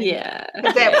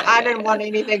 I didn't want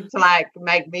anything to like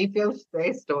make me feel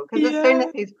stressed, or because as soon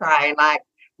as he's crying, like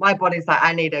my body's like,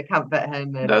 I need to comfort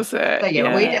him. And that's it. so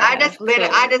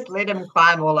I just let him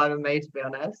climb all over me, to be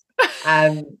honest.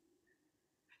 And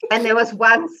there was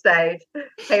one stage,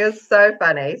 he was so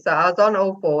funny. So I was on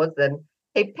all fours and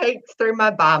he peeked through my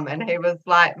bum and he was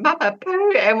like, Mama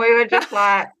poo. And we were just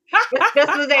like, this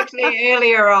was actually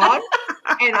earlier on.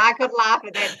 And I could laugh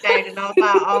at that stage. And I was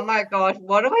like, oh my gosh,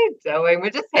 what are we doing? We're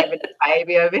just having a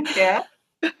baby over here.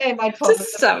 And my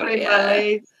toddler's between my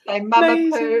legs, saying Mama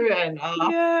poo. And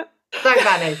so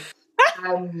funny.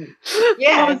 So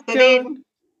then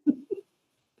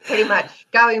pretty much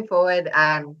going forward,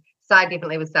 so I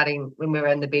definitely was starting when we were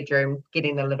in the bedroom,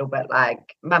 getting a little bit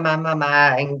like mama,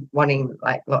 and wanting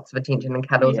like lots of attention and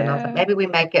cuddles. And I was like, maybe we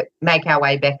make our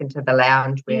way back into the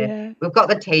lounge where we've got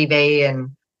the TV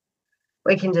and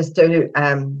we can just do,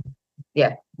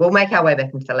 we'll make our way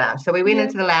back into the lounge. So we went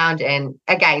into the lounge, and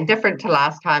again, different to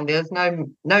last time, there was no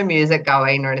music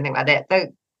going or anything like that.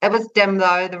 It was dim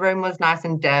though. The room was nice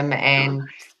and dim, and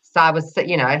so I was,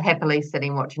 happily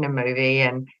sitting watching a movie,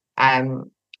 and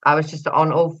I was just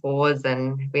on all fours,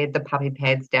 and we had the puppy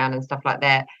pads down and stuff like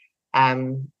that.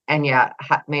 Me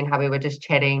and hubby were just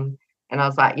chatting, and I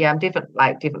was like, I'm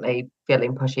definitely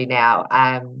feeling pushy now.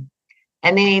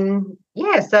 And then,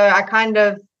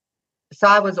 so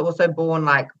I was also born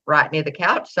like right near the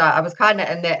couch. So I was kind of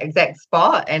in that exact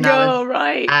spot. And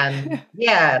I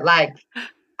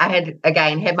had,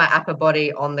 again, had my upper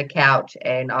body on the couch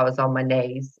and I was on my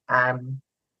knees. And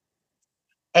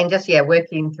just,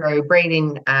 working through,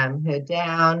 breathing her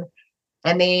down.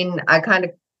 And then I kind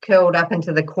of curled up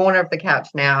into the corner of the couch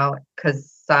now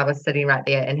because I was sitting right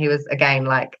there. And he was, again,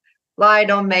 like,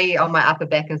 lied on me on my upper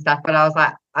back and stuff. But I was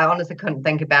like, I honestly couldn't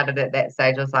think about it at that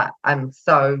stage. I was like, I'm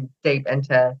so deep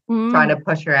into trying to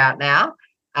push her out now.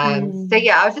 I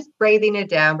was just breathing her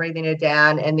down.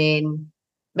 And then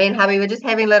me and hubby were just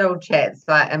having little chats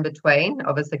like in between,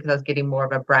 obviously, because I was getting more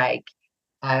of a break.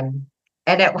 And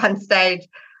at one stage,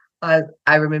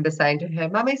 I remember saying to her,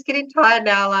 Mummy's getting tired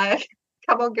now. Like,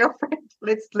 come on, girlfriend,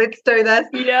 let's do this.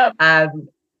 Yeah. And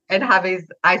I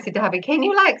said to hubby, can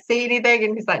you like see anything?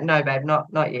 And he's like, no, babe,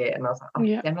 not yet. And I was like, oh,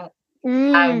 damn it.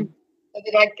 And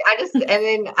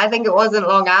then I think it wasn't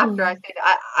long after I said,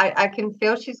 I can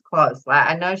feel she's close. Like,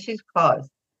 I know she's close.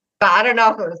 But I don't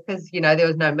know if it was because, there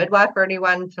was no midwife or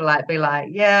anyone to like be like,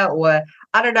 or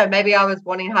I don't know, maybe I was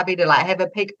wanting hubby to like have a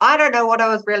peek. I don't know what I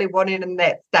was really wanting in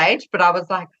that stage, but I was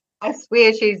like, I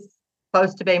swear she's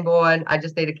close to being born. I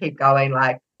just need to keep going.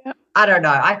 Like, I don't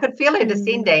know. I could feel her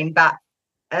descending, but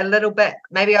a little bit,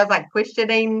 maybe I was like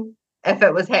questioning if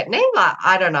it was happening. Like,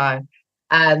 I don't know.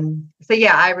 I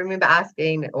remember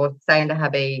asking or saying to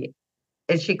hubby,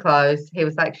 is she close? He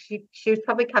was like, she was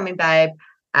probably coming, babe.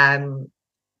 And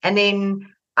then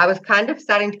I was kind of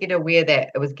starting to get aware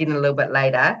that it was getting a little bit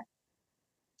later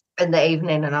in the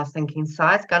evening. And I was thinking,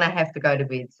 Sai's going to have to go to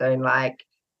bed soon. Like,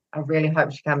 I really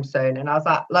hope she comes soon. And I was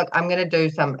like, look, I'm going to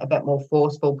do a bit more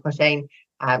forceful pushing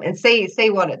and see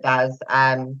what it does.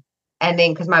 And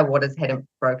then because my waters hadn't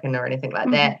broken or anything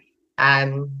like that.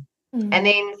 And then,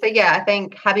 I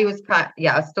think hubby was I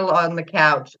was still on the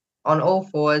couch on all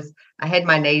fours. I had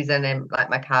my knees in and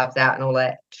like my calves out and all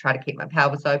that to try to keep my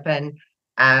pelvis open.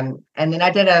 And then I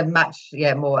did a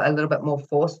little bit more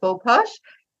forceful push.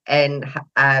 And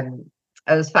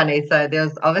it was funny. So there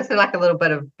was obviously like a little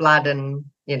bit of blood and,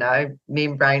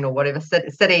 membrane or whatever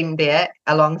sitting there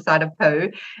alongside of poo.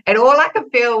 And all I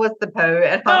could feel was the poo.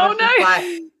 And I was just like,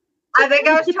 I think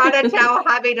I was trying to tell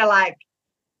hubby to like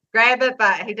grab it,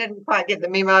 but he didn't quite get the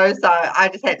memo. So I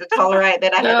just had to tolerate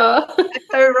that. I had the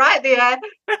poo right there.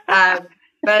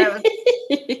 But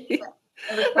it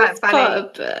was quite funny.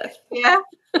 Yeah.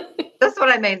 That's what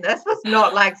I mean. This was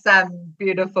not like some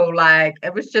beautiful, like,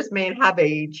 it was just me and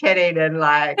hubby chatting and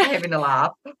like having a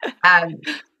laugh.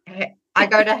 I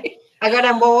go to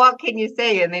him, well, what can you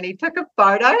see? And then he took a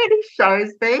photo and he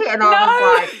shows me, and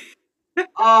I was like,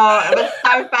 oh, it was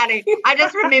so funny. I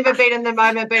just remember being in the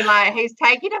moment being like, he's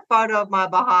taking a photo of my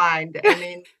behind, and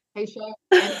then he showed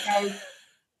me and goes,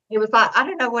 he was like, I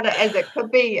don't know what it is. It could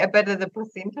be a bit of the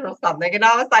placenta or something. And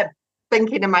I was like,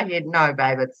 thinking in my head, no,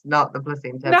 babe, it's not the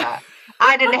placenta. But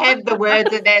I didn't have the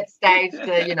words at that stage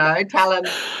to, tell him.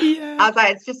 Yeah. I was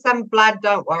like, it's just some blood.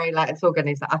 Don't worry, like it's all good. And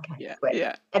he's like, okay, sweet.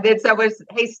 Yeah. And then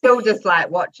he's still just like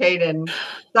watching, and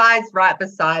Sai's right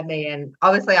beside me, and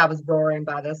obviously I was roaring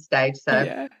by this stage,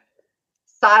 so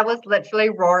Sai was literally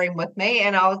roaring with me,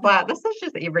 and I was like, this is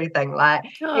just everything. Like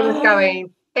he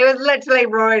was literally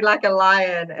roaring like a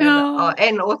lion,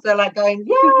 and also like going,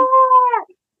 yeah.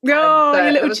 Oh,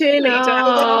 your little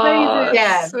cheerleader.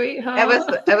 Yeah, sweetheart.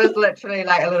 It was literally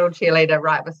like a little cheerleader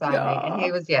right beside me. And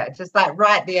he was, just like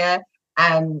right there.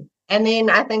 And And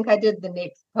then I think I did the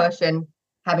next push, and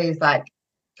hubby's like,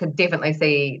 could definitely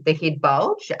see the head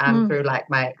bulge through like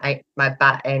my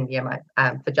butt and my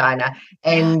vagina,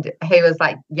 and he was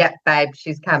like, "Yep, babe,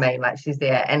 she's coming, like she's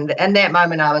there." And in that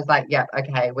moment, I was like, "Yep,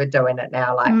 okay, we're doing it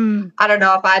now." Like I don't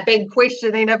know if I'd been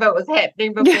questioning if it was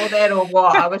happening before that or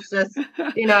what. I was just,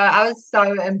 I was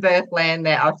so in birth land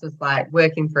that I was just like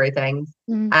working through things.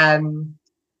 And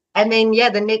then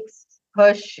the next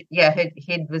push, her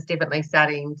head was definitely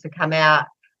starting to come out.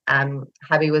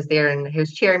 Hubby was there and he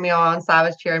was cheering me on, Si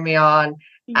was cheering me on.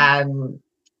 And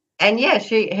her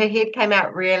head came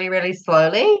out really, really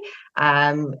slowly.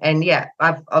 We've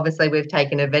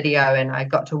taken a video and I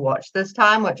got to watch this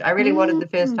time, which I really wanted the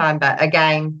first time, but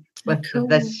again, with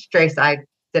the stress, I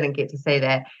didn't get to see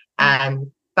that. But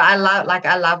I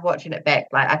love watching it back.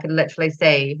 Like I could literally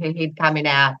see her head coming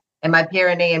out and my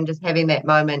perineum just having that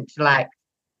moment to like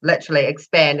literally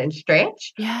expand and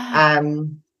stretch.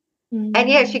 And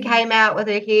she came out with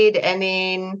her head, and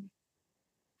then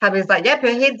hubby was like, "Yep,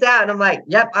 her head's out," and I'm like,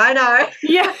 "Yep, I know."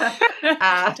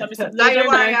 Don't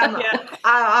worry,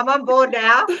 I'm on board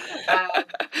now.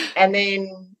 And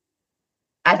then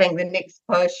I think the next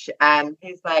push,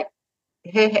 he's like,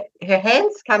 her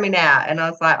hand's coming out, and I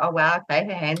was like, "Oh wow, okay,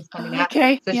 her hand's coming out."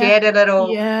 So she had a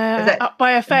little, is it up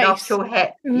by her face, nostril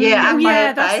hat, up by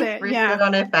her face, rested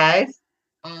on her face.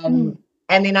 And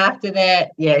then after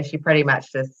that, she pretty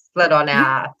much just slid on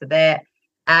out after that.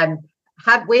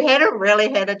 We hadn't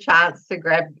really had a chance to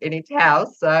grab any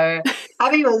towels, so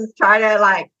hubby was trying to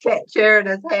like catch her in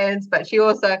his hands, but she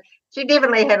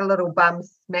definitely had a little bum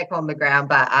smack on the ground,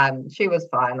 but she was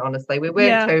fine, honestly. We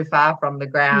weren't too far from the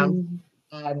ground.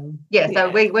 So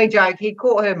we joke he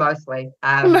caught her mostly.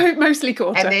 Mostly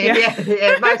caught her. Then,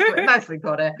 mostly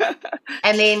caught her.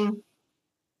 And then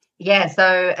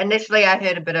so initially I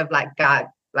heard a bit of like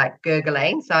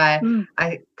gurgling. So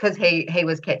I because he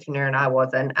was catching her and I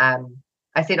wasn't.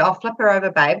 I said, "Oh, flip her over,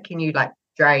 babe. Can you like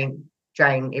drain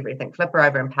everything? Flip her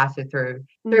over and pass her through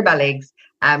my legs."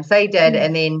 So he did,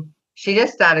 and then she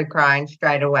just started crying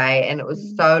straight away, and it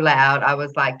was so loud. I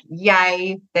was like,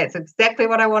 "Yay! That's exactly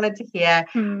what I wanted to hear."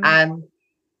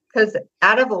 Because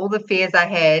out of all the fears I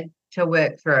had to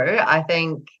work through, I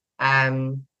think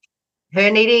her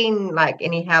needing like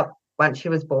any help once she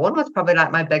was born was probably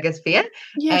like my biggest fear.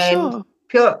 That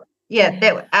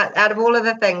out of all of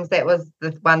the things, that was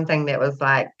the one thing that was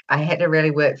like I had to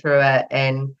really work through it.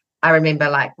 And I remember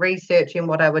like researching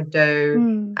what I would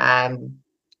do,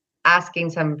 asking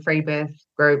some free birth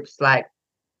groups like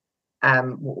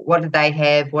what did they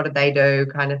have, what did they do,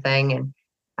 kind of thing. And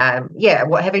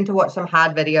having to watch some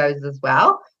hard videos as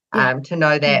well, to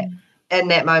know that in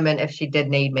that moment, if she did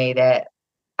need me, that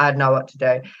I'd know what to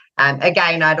do.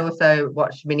 Again, I'd also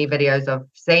watched many videos of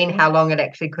seeing how long it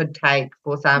actually could take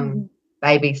for some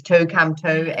babies to come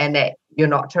to, and that you're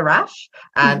not to rush,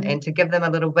 and to give them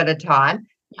a little bit of time.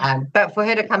 But for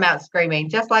her to come out screaming,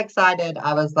 just like Si did,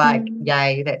 I was like,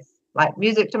 yay, that's like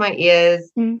music to my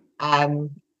ears. So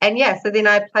then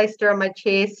I placed her on my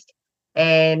chest,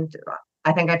 and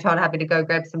I think I told hubby to go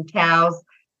grab some towels.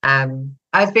 I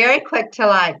was very quick to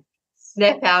like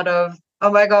snap out of,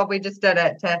 "Oh my God, we just did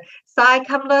it," to Si,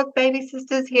 come look, baby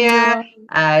sister's here.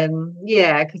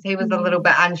 Because he was a little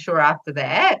bit unsure after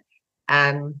that.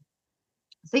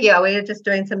 We were just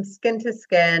doing some skin to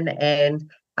skin,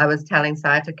 and I was telling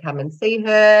Si to come and see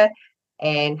her,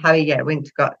 and hubby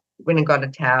went and got a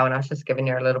towel, and I was just giving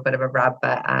her a little bit of a rub.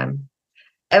 But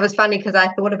it was funny because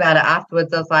I thought about it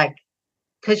afterwards. I was like,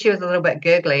 because she was a little bit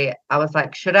gurgly, I was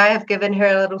like, should I have given her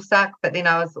a little suck? But then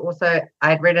I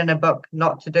had read in a book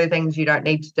not to do things you don't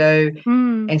need to do.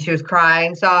 And she was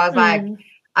crying. So I was like,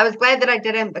 I was glad that I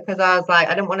didn't, because I was like,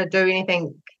 I didn't want to do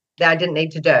anything that I didn't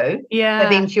need to do. But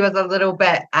then she was a little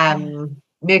bit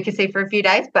mucusy for a few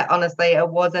days, but honestly, it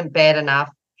wasn't bad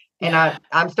enough. And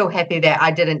I'm still happy that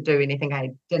I didn't do anything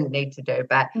I didn't need to do.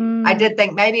 But I did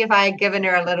think maybe if I had given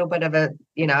her a little bit of a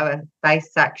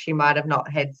face suck, she might have not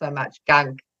had so much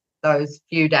gunk those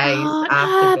few days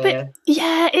after birth.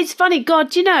 But it's funny.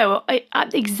 God, the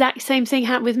exact same thing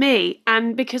happened with me.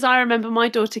 And because I remember my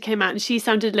daughter came out and she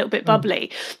sounded a little bit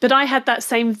bubbly, but I had that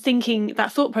same thinking,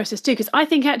 that thought process too. Because I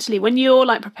think actually when you're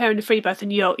like preparing a free birth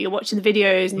and you're watching the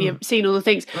videos and you're seeing all the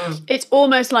things, it's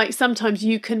almost like sometimes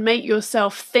you can make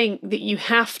yourself think that you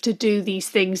have to do these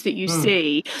things that you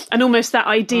see, and almost that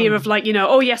idea of like,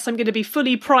 oh yes, I'm going to be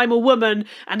fully primal woman,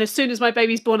 and as soon as my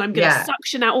baby's born, I'm going to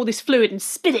suction out all this fluid and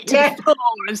spit it to the floor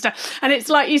and stuff. And it's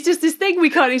like, it's just this thing we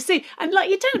can't even see. And like,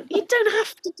 you don't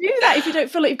have to do that if you don't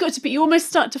feel like you've got to, but you almost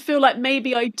start to feel like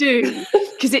maybe I do,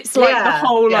 because it's like the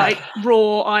whole like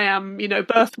raw, I am,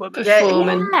 birth woman.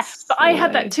 Performance. But I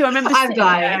had that too. I remember I'm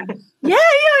dying. Yeah,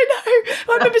 I know.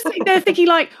 I remember sitting there thinking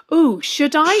like, oh,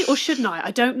 should I or shouldn't I?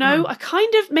 I don't know. I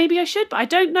kind of, maybe I should, but I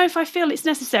don't know if I feel it's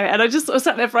necessary. And I just sort of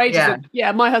sat there for ages. And,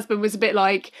 my husband was a bit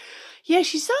like, yeah,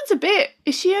 she sounds a bit,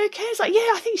 is she okay? It's like, yeah,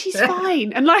 I think she's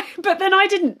fine. And like, but then I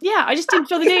just didn't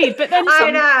feel the need. But then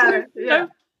I know.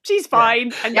 She's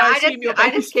fine. And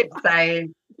I just kept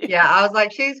saying, I was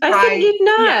like, she's crying. I think you'd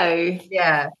know.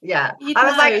 Yeah. You'd I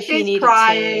was like, she's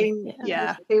crying.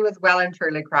 Yeah. She was well and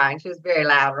truly crying. She was very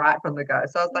loud right from the go.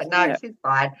 So I was like, no, she's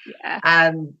fine.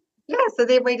 So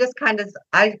then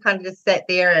I kind of just sat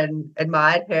there and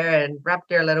admired her and rubbed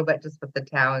her a little bit just with the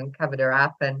towel and covered her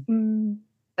up. And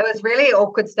it was really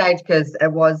awkward stage because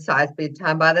it was Sai's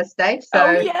bedtime by this stage.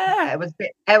 So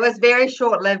it was very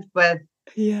short-lived with,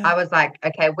 I was like,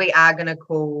 okay, we are going to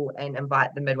call and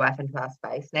invite the midwife into our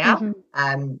space now.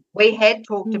 We had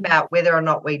talked about whether or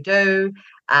not we do,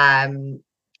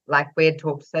 like we had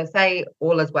talked, so say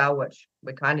all is well, which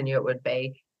we kind of knew it would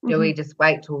be. Do we just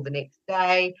wait till the next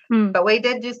day? But we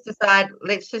did just decide,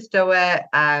 let's just do it.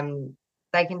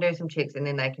 They can do some checks and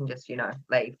then they can just,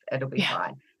 leave. It'll be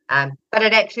fine. But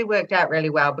it actually worked out really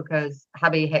well because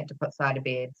hubby had to put Sai to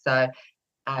bed. So,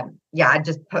 I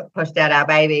just pushed out our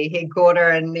baby. He caught her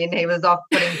and then he was off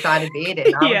putting Sai to bed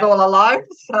and I was all alone.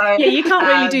 So you can't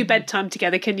really do bedtime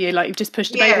together, can you? Like you've just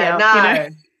pushed the baby out.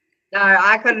 No,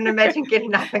 I couldn't imagine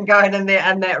getting up and going in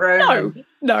that room.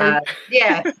 No.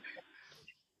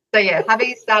 So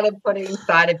hubby started putting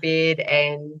Sai to bed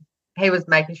and he was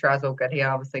making sure I was all good. He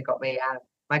obviously got me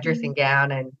my dressing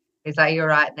gown and he's like, "You're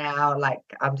right now. Like,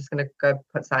 I'm just going to go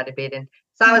put Sai to bed." And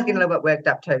Sai was getting a little bit worked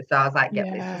up too. So I was like, let's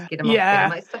just get him off bed. I'm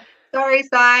like, sorry,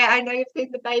 Sai, I know you've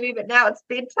seen the baby, but now it's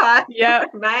bedtime. Yeah.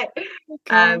 Mate.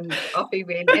 Off he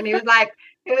went. And he was like,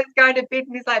 he was going to bed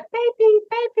and he's like, baby.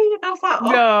 And I was like,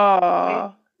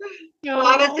 oh.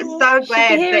 I was just so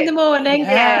glad. Here in the morning.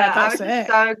 I was just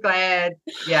so glad.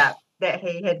 That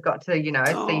he had got to, see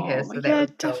her. So that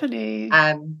was cool. Definitely.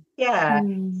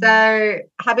 So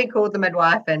hubby called the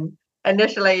midwife and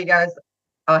initially he goes,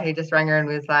 he just rang her and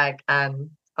was like,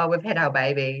 we've had our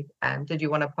baby. Did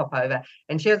you want to pop over?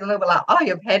 And she was a little bit like, oh,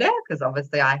 you've had her? Because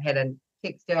obviously I hadn't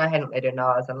texted her. I hadn't let her know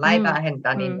I was in labour. I hadn't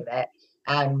done any of that.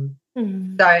 So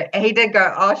he did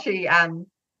go, she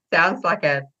sounds like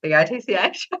a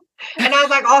BITCH. And I was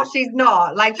like, she's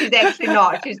not. Like, she's actually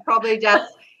not. She's probably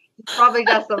just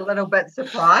a little bit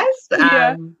surprised.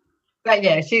 But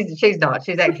she's not.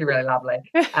 She's actually really lovely.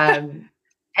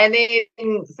 And then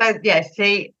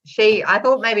she I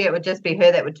thought maybe it would just be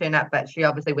her that would turn up, but she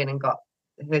obviously went and got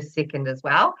her second as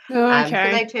well. So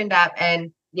they turned up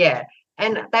and they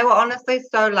were honestly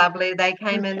so lovely. They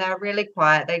came in, they were really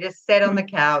quiet. They just sat on the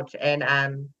couch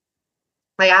and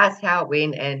they asked how it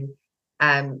went and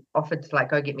offered to like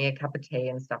go get me a cup of tea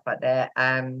and stuff like that.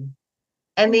 And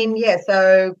then,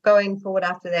 so going forward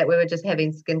after that, we were just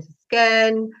having skin to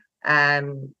skin.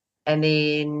 And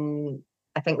then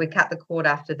I think we cut the cord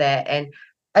after that. And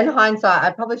in hindsight,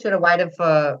 I probably should have waited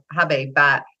for hubby,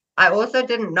 but I also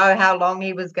didn't know how long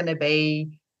he was going to be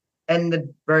in the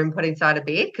room putting Sai to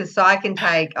bed because Sai can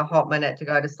take a hot minute to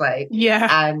go to sleep.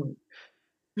 Especially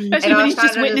when he's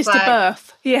just witnessed a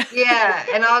birth.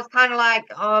 And I was kind of like,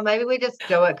 maybe we just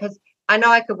do it because I know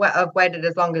I could have waited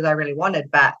as long as I really wanted,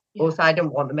 but also I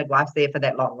didn't want the midwives there for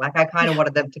that long. Like I kind of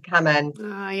wanted them to come in,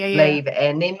 leave,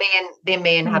 and then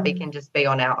me and hubby can just be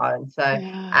on our own. So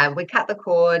we cut the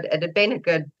cord. It had been a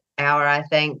good hour, I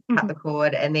think, cut the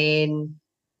cord, and then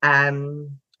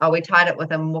we tied it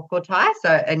with a moko tie.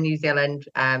 So in New Zealand,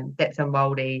 that's a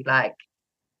mouldy like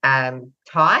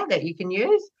tie that you can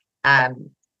use. And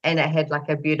it had like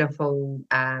a beautiful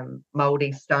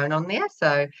mouldy stone on there.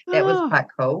 So that was quite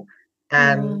cool.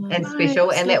 And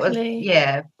special, and that was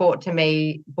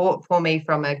bought for me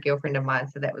from a girlfriend of mine,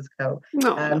 so that was cool.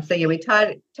 We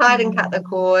tied and cut the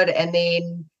cord, and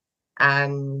then I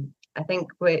think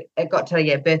it got to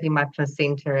birthing my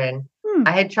placenta, and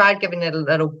I had tried giving it a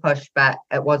little push, but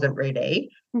it wasn't ready.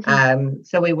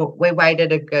 So we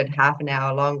waited a good half an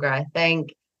hour longer, I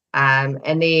think, and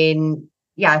then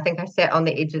I think I sat on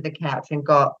the edge of the couch and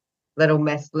got little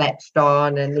Miss latched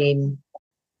on, and then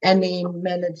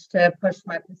managed to push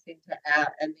my placenta out,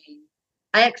 and then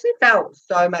I actually felt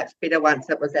so much better once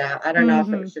it was out. I don't know if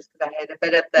it was just because I had a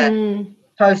bit of the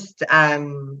post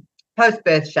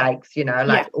birth shakes,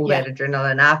 all that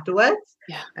adrenaline afterwards.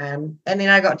 And then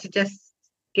I got to just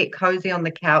get cozy on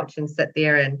the couch and sit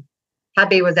there, and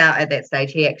hubby was out at that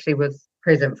stage. He actually was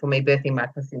present for me birthing my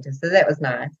placenta, so that was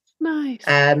nice. Nice.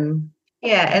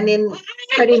 Yeah, and then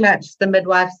pretty much the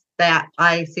midwives, that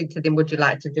I said to them, would you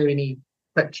like to do any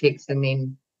quick checks? And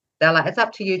then they're like, it's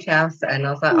up to you, Chelsea. And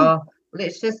I was like, oh,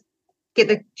 let's just get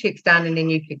the checks done, and then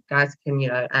you guys can,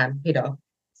 head off.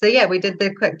 So yeah, we did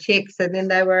the quick checks, and then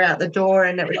they were out the door,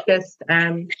 and it was just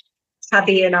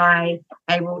hubby and I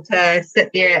able to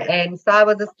sit there, and so I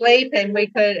was asleep, and we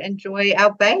could enjoy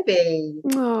our baby.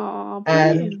 Oh,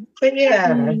 brilliant. But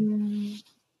yeah.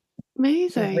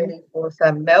 Amazing. She's ready for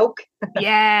some milk.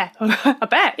 Yeah, I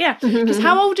bet. Yeah, because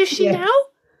how old is she now?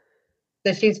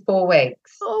 So she's 4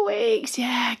 weeks. 4 weeks.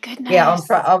 Yeah, goodness. Yeah,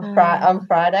 on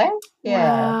Friday.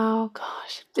 Yeah. Wow,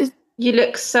 gosh. You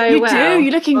look so you well. do.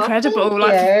 You look incredible.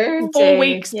 Like 4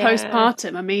 weeks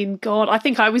postpartum. I mean, God, I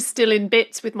think I was still in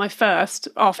bits with my first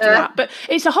after that. But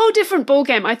it's a whole different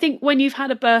ballgame. I think when you've had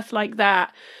a birth like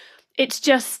that, it's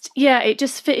just, it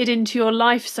just fitted into your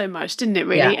life so much, didn't it,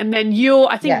 really? Yeah. And then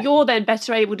you're then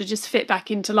better able to just fit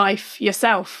back into life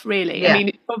yourself, really. Yeah. I mean,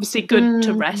 it's obviously good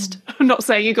to rest. I'm not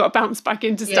saying you've got to bounce back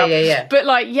into stuff. Yeah.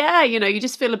 But you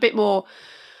just feel a bit more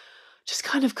just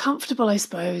kind of comfortable, I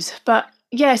suppose. But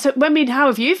yeah, so I mean, how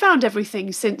have you found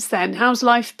everything since then? How's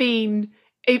life been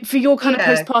for your kind of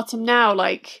postpartum now,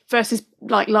 like versus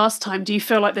like last time? Do you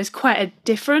feel like there's quite a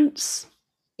difference?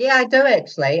 Yeah, I do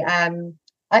actually.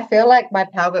 I feel like my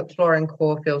pelvic floor and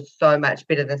core feels so much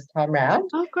better this time round.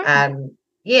 Oh, great.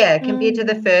 Compared to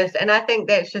the first. And I think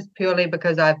that's just purely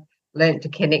because I've learned to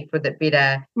connect with it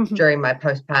better during my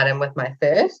postpartum with my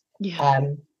first. Yeah.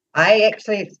 I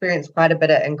actually experienced quite a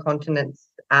bit of incontinence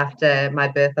after my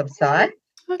birth of Sai.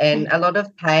 Okay. And a lot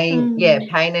of pain,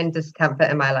 pain and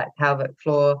discomfort in my pelvic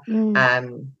floor,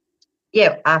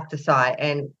 after Sai.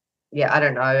 And I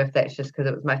don't know if that's just because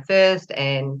it was my first,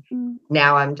 and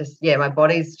now I'm just my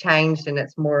body's changed, and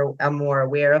I'm more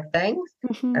aware of things.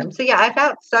 So I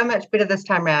felt so much better this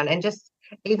time around, and just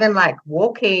even like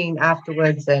walking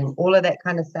afterwards and all of that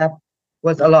kind of stuff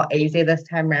was a lot easier this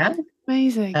time around.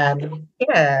 Amazing.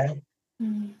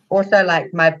 Also,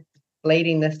 like my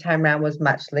bleeding this time around was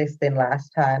much less than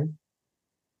last time.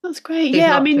 That's great. She's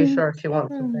not too sure if she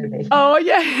wants to do this. Oh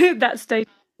yeah, that stage.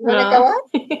 You want to go on?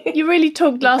 You really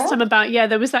talked last time about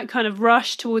there was that kind of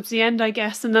rush towards the end, I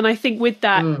guess, and then I think with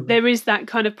that there is that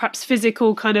kind of perhaps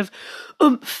physical kind of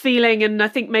feeling, and I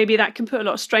think maybe that can put a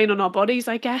lot of strain on our bodies,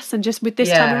 I guess. And just with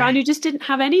this time around, you just didn't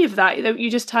have any of that.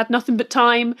 You just had nothing but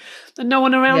time and no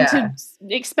one around to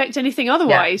expect anything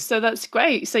otherwise. So that's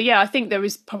great. So I think there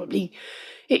is probably,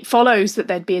 it follows that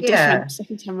there'd be a different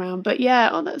second time around. But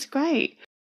that's great.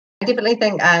 I definitely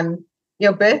think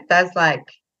your birth does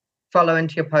follow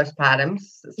into your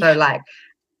postpartums. So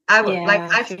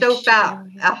I still felt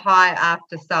a high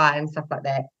after Sai and stuff like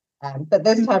that. But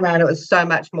this time around it was so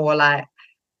much more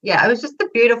it was just the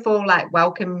beautiful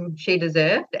welcome she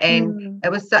deserved. And it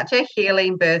was such a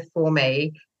healing birth for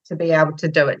me to be able to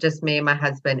do it, just me and my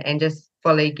husband, and just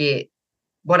fully get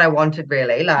what I wanted,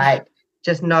 really.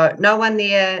 Just no one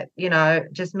there,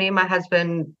 just me and my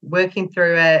husband working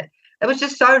through it. It was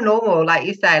just so normal, like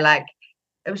you say,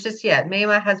 it was just, me and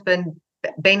my husband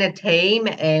being a team,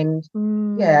 and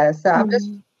so I'm just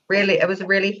really, it was a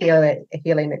really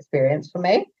healing experience for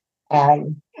me.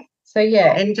 And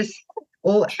just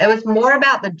it was more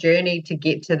about the journey to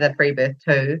get to the free birth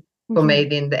too for me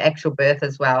than the actual birth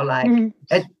as well.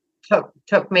 It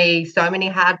took me so many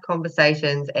hard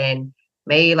conversations, and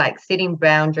me setting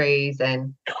boundaries,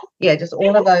 and just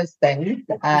all of those things.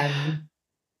 So I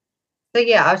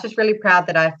was just really proud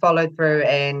that I followed through,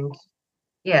 and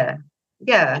it's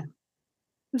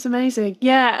amazing.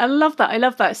 I love that.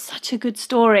 It's such a good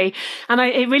story, and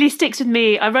it really sticks with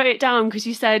me. I wrote it down because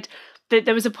you said that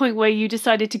there was a point where you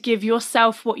decided to give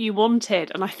yourself what you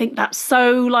wanted, and I think that's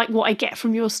so what I get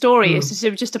from your story. It's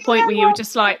just a point where you were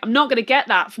just I'm not going to get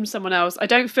that from someone else. I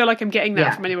don't feel like I'm getting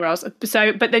that from anywhere else.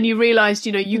 So but then you realized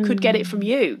you could get it from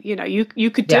you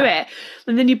could do it,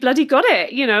 and then you bloody got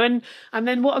it, and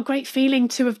then what a great feeling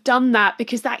to have done that,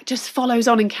 because that just follows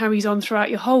on and carries on throughout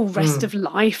your whole rest of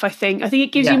life. I think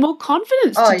it gives you more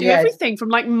confidence to do everything, from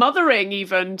mothering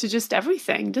even to just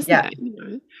everything, doesn't it?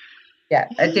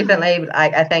 It definitely,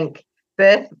 I think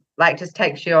birth just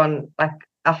takes you on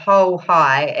a whole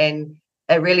high, and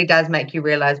it really does make you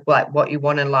realize what you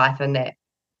want in life, and that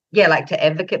to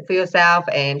advocate for yourself,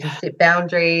 and to set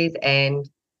boundaries, and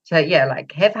to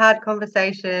have hard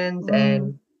conversations,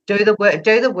 and do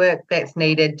the work that's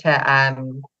needed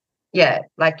to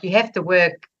you have to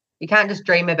work. You can't just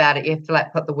dream about it. You have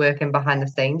to put the work in behind the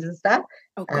scenes and stuff.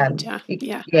 Oh God,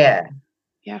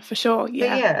 Yeah, for sure. So,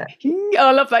 Yeah.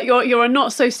 I love that. You're a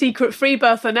not so secret free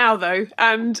birther now, though.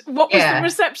 And what was the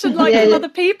reception like from other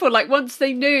people? Like once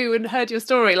they knew and heard your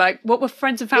story, like what were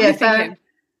friends and family thinking?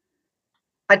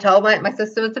 I told my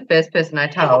sister was the first person I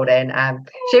told, and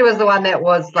she was the one that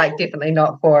was like definitely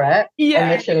not for it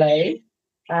initially.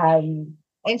 And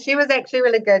she was actually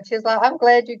really good. She was like, "I'm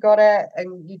glad you got it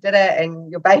and you did it,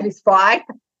 and your baby's fine."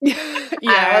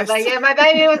 I was like, "Yeah, my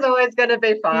baby was always going to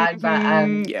be fine." But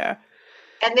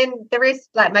and then the rest,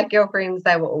 like my girlfriends,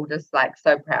 they were all just like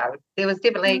so proud. There was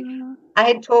definitely, I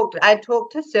had talked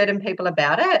to certain people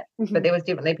about it, but there was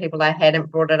definitely people I hadn't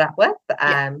brought it up with,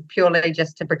 purely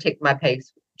just to protect my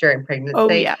peace during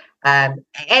pregnancy. And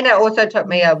it also took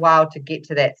me a while to get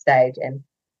to that stage. And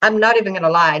I'm not even going to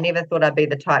lie, I never thought I'd be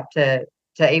the type to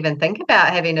even think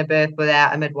about having a birth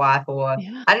without a midwife, or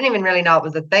I didn't even really know it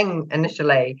was a thing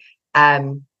initially.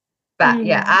 But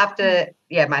after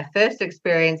my first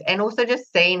experience, and also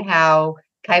just seeing how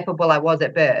capable I was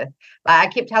at birth, like I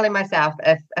kept telling myself,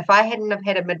 if I hadn't have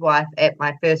had a midwife at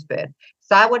my first birth,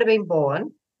 so I would have been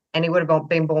born, and he would have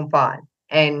been born fine.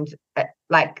 And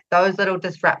like those little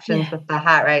disruptions with the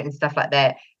heart rate and stuff like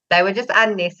that, they were just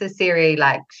unnecessary,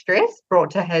 like stress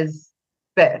brought to his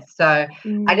birth. So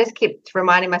I just kept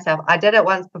reminding myself, I did it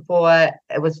once before,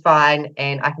 it was fine,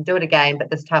 and I can do it again, but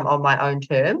this time on my own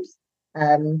terms.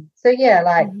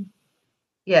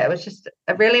 It was just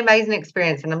a really amazing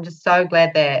experience, and I'm just so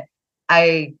glad that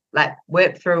I like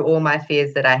worked through all my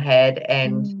fears that I had,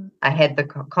 and I had the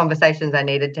conversations I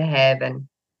needed to have, and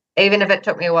even if it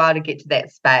took me a while to get to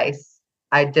that space,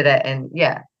 I did it. And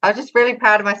I was just really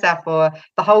proud of myself for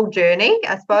the whole journey,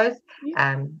 I suppose.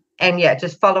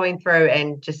 Just following through,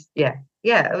 and just it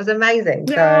was amazing.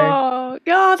 So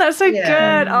that's so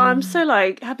good. I'm so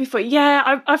like happy for you.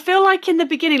 I feel like in the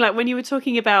beginning, like when you were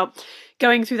talking about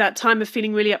going through that time of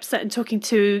feeling really upset and talking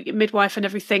to your midwife and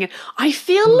everything, and I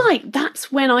feel like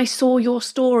that's when I saw your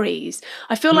stories.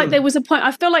 I feel like there was a point,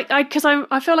 I feel like I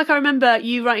feel like I remember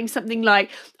you writing something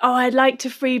like, "Oh, I'd like to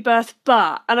free birth,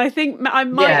 but," and I think I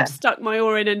might have stuck my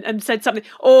oar in and said something,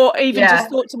 or even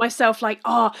just thought to myself like,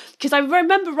 because I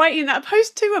remember writing that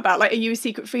post too about like, are you a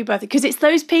secret free birther? Because it's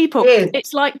those people,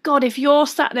 it's like, God, if you're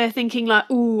sat there thinking like,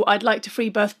 "Ooh, I'd like to free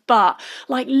birth, but,"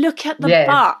 like look at the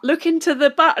butt, look into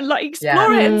the butt, and like explore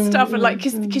it and stuff, and like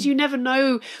because you never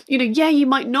know, you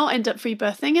might not end up free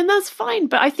birthing, and that's fine.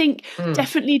 But I think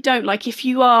definitely don't, like if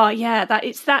you are,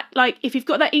 it's that, like if you've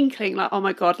got that inkling, like, oh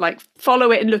my God, like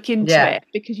follow it and look into it,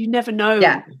 because you never know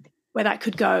where that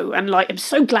could go. And like I'm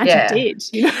so glad you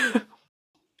did.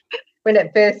 When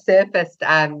it first surfaced,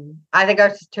 I think I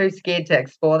was just too scared to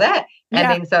explore that. And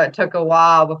then so it took a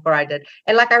while before I did.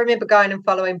 And like I remember going and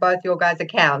following both your guys'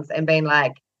 accounts and being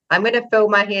like, I'm going to fill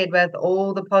my head with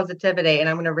all the positivity, and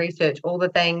I'm going to research all the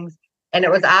things. And it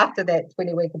was after that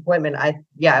 20-week appointment, I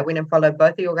went and followed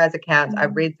both of your guys' accounts. I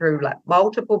read through like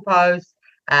multiple posts,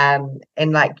 and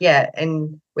went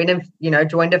and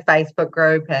joined a Facebook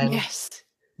group, and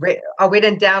I went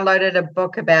and downloaded a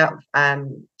book about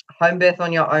home birth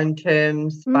on your own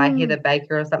terms by Heather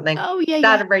Baker or something.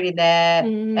 Started reading that.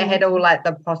 It had all like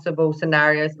the possible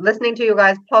scenarios, listening to your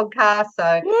guys' podcast,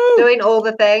 so doing all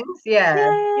the things.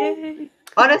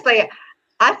 Honestly,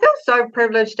 I feel so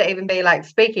privileged to even be like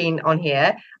speaking on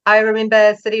here. I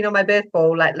remember sitting on my birth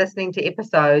ball, like listening to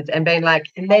episodes and being like,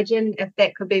 imagine if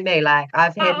that could be me. Like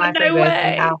I've had my free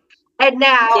birth, and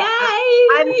now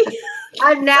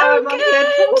I'm on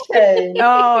here talking.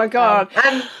 Oh my God.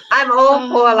 I'm all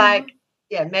for like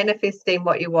manifesting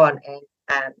what you want. And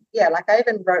like I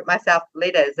even wrote myself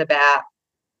letters about,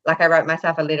 like I wrote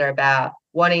myself a letter about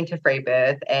wanting to free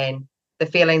birth and the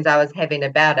feelings I was having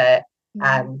about it.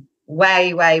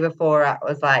 Way before I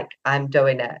was like, I'm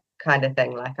doing it kind of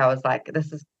thing. Like I was like,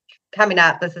 this is coming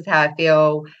up, this is how I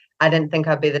feel. I didn't think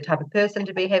I'd be the type of person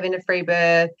to be having a free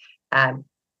birth. And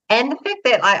the fact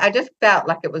that I just felt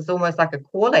like it was almost like a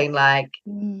calling, like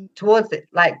towards it.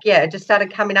 Like, it just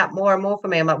started coming up more and more for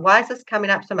me. I'm like, why is this coming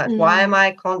up so much? Why am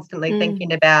I constantly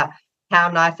thinking about how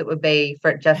nice it would be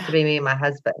for it just to be me and my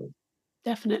husband?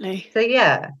 Definitely. So,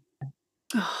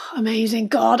 Oh, amazing.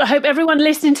 God, I hope everyone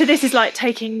listening to this is like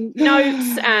taking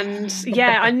notes. And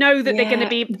I know that they're going to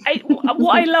be,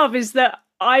 what I love is that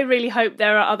I really hope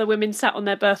there are other women sat on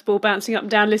their birth ball bouncing up and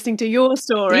down listening to your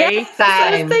story. Yes,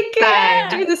 same.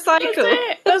 Do the cycle.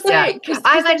 That's it.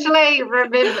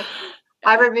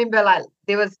 I remember like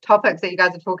there was topics that you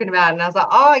guys were talking about, and I was like,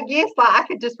 oh yes, like I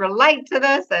could just relate to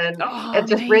this, and it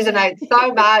just resonates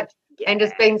so much. And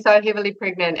just being so heavily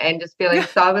pregnant and just feeling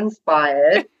so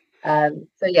inspired.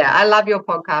 So yeah, I love your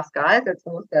podcast, guys. It's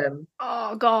awesome.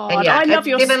 Oh God, And yeah, I love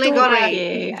your definitely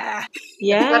story.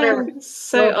 Yeah,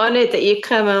 so honoured that you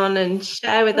come on and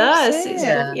share with us. It's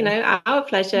our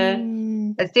pleasure.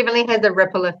 It definitely has a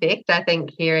ripple effect. I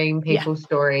think hearing people's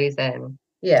stories and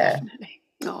definitely.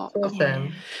 Oh, it's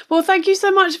awesome. Well, thank you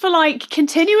so much for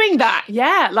continuing that.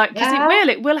 Because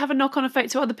it will have a knock-on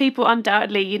effect to other people,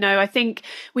 undoubtedly. I think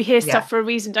we hear stuff for a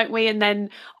reason, don't we? And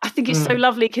then I think it's so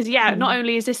lovely because not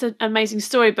only is this an amazing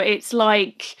story, but it's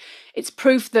it's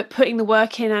proof that putting the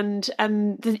work in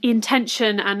and the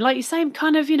intention and, like you say,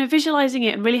 kind of visualizing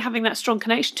it and really having that strong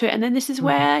connection to it, and then this is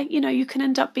where you can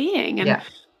end up being. And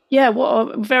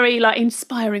what a very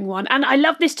inspiring one. And I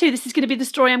love this too. This is going to be the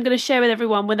story I'm going to share with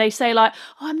everyone when they say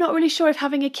I'm not really sure if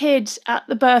having a kid at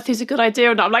the birth is a good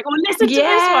idea or not. I'm like, listen to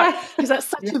this one, because that's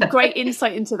such a great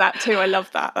insight into that too. I love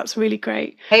that. That's really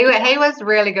great. He was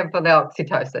really good for the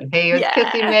oxytocin. He was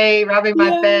kissing me, rubbing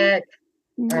my back.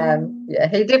 He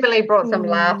definitely brought some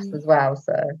laughs as well.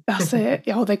 So that's it.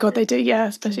 Oh, they do. Yeah,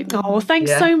 especially. Oh,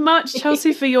 thanks so much,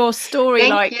 Chelsea, for your story.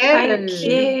 Thank you.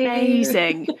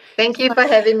 Amazing. Thank you for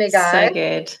having me, guys. So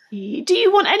good. Do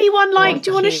you want anyone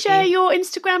do you want to share your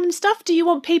Instagram and stuff? Do you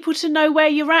want people to know where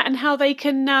you're at and how they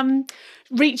can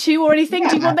reach you or anything?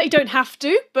 Do you want that? You don't have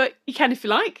to, but you can if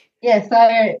you like. Yeah.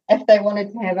 So if they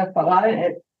wanted to have a follow,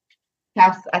 it's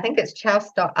I think it's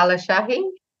Chaus.alashahi.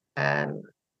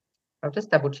 I'll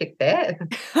just double check that.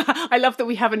 I love that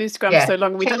we have an Instagram for so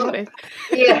long and we don't know it.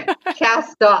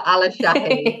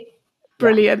 Chaus.alashahi.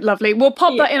 Brilliant, lovely. We'll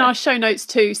pop that in our show notes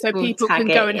too, so people can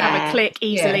go and have a click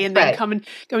easily and then come and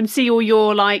go and see all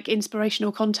your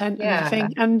inspirational content and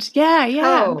everything. And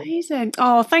amazing.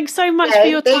 Oh, thanks so much for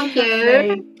your time.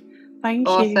 Thank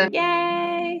you.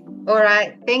 Yay. All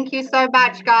right. Thank you so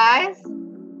much, guys.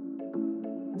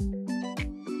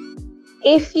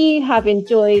 If you have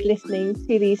enjoyed listening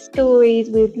to these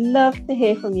stories, we'd love to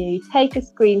hear from you. Take a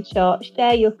screenshot,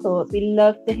 share your thoughts. We'd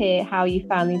love to hear how you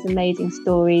found these amazing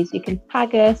stories. You can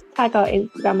tag us, tag our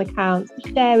Instagram accounts,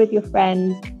 share with your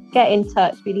friends, get in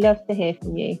touch. We'd love to hear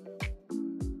from you.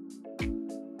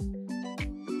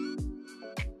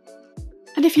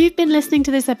 And if you've been listening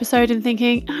to this episode and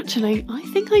thinking, actually, I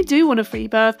think I do want a free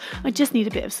birth, I just need a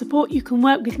bit of support, you can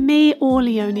work with me or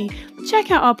Leonie.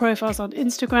 Check out our profiles on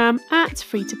Instagram at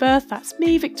free2birth, that's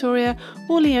me, Victoria,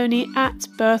 or Leonie at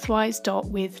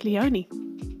birthwise.withleonie.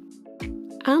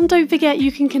 And don't forget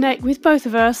you can connect with both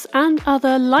of us and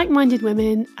other like-minded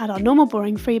women at our Normal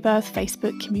Boring Free Birth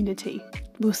Facebook community.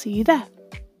 We'll see you there.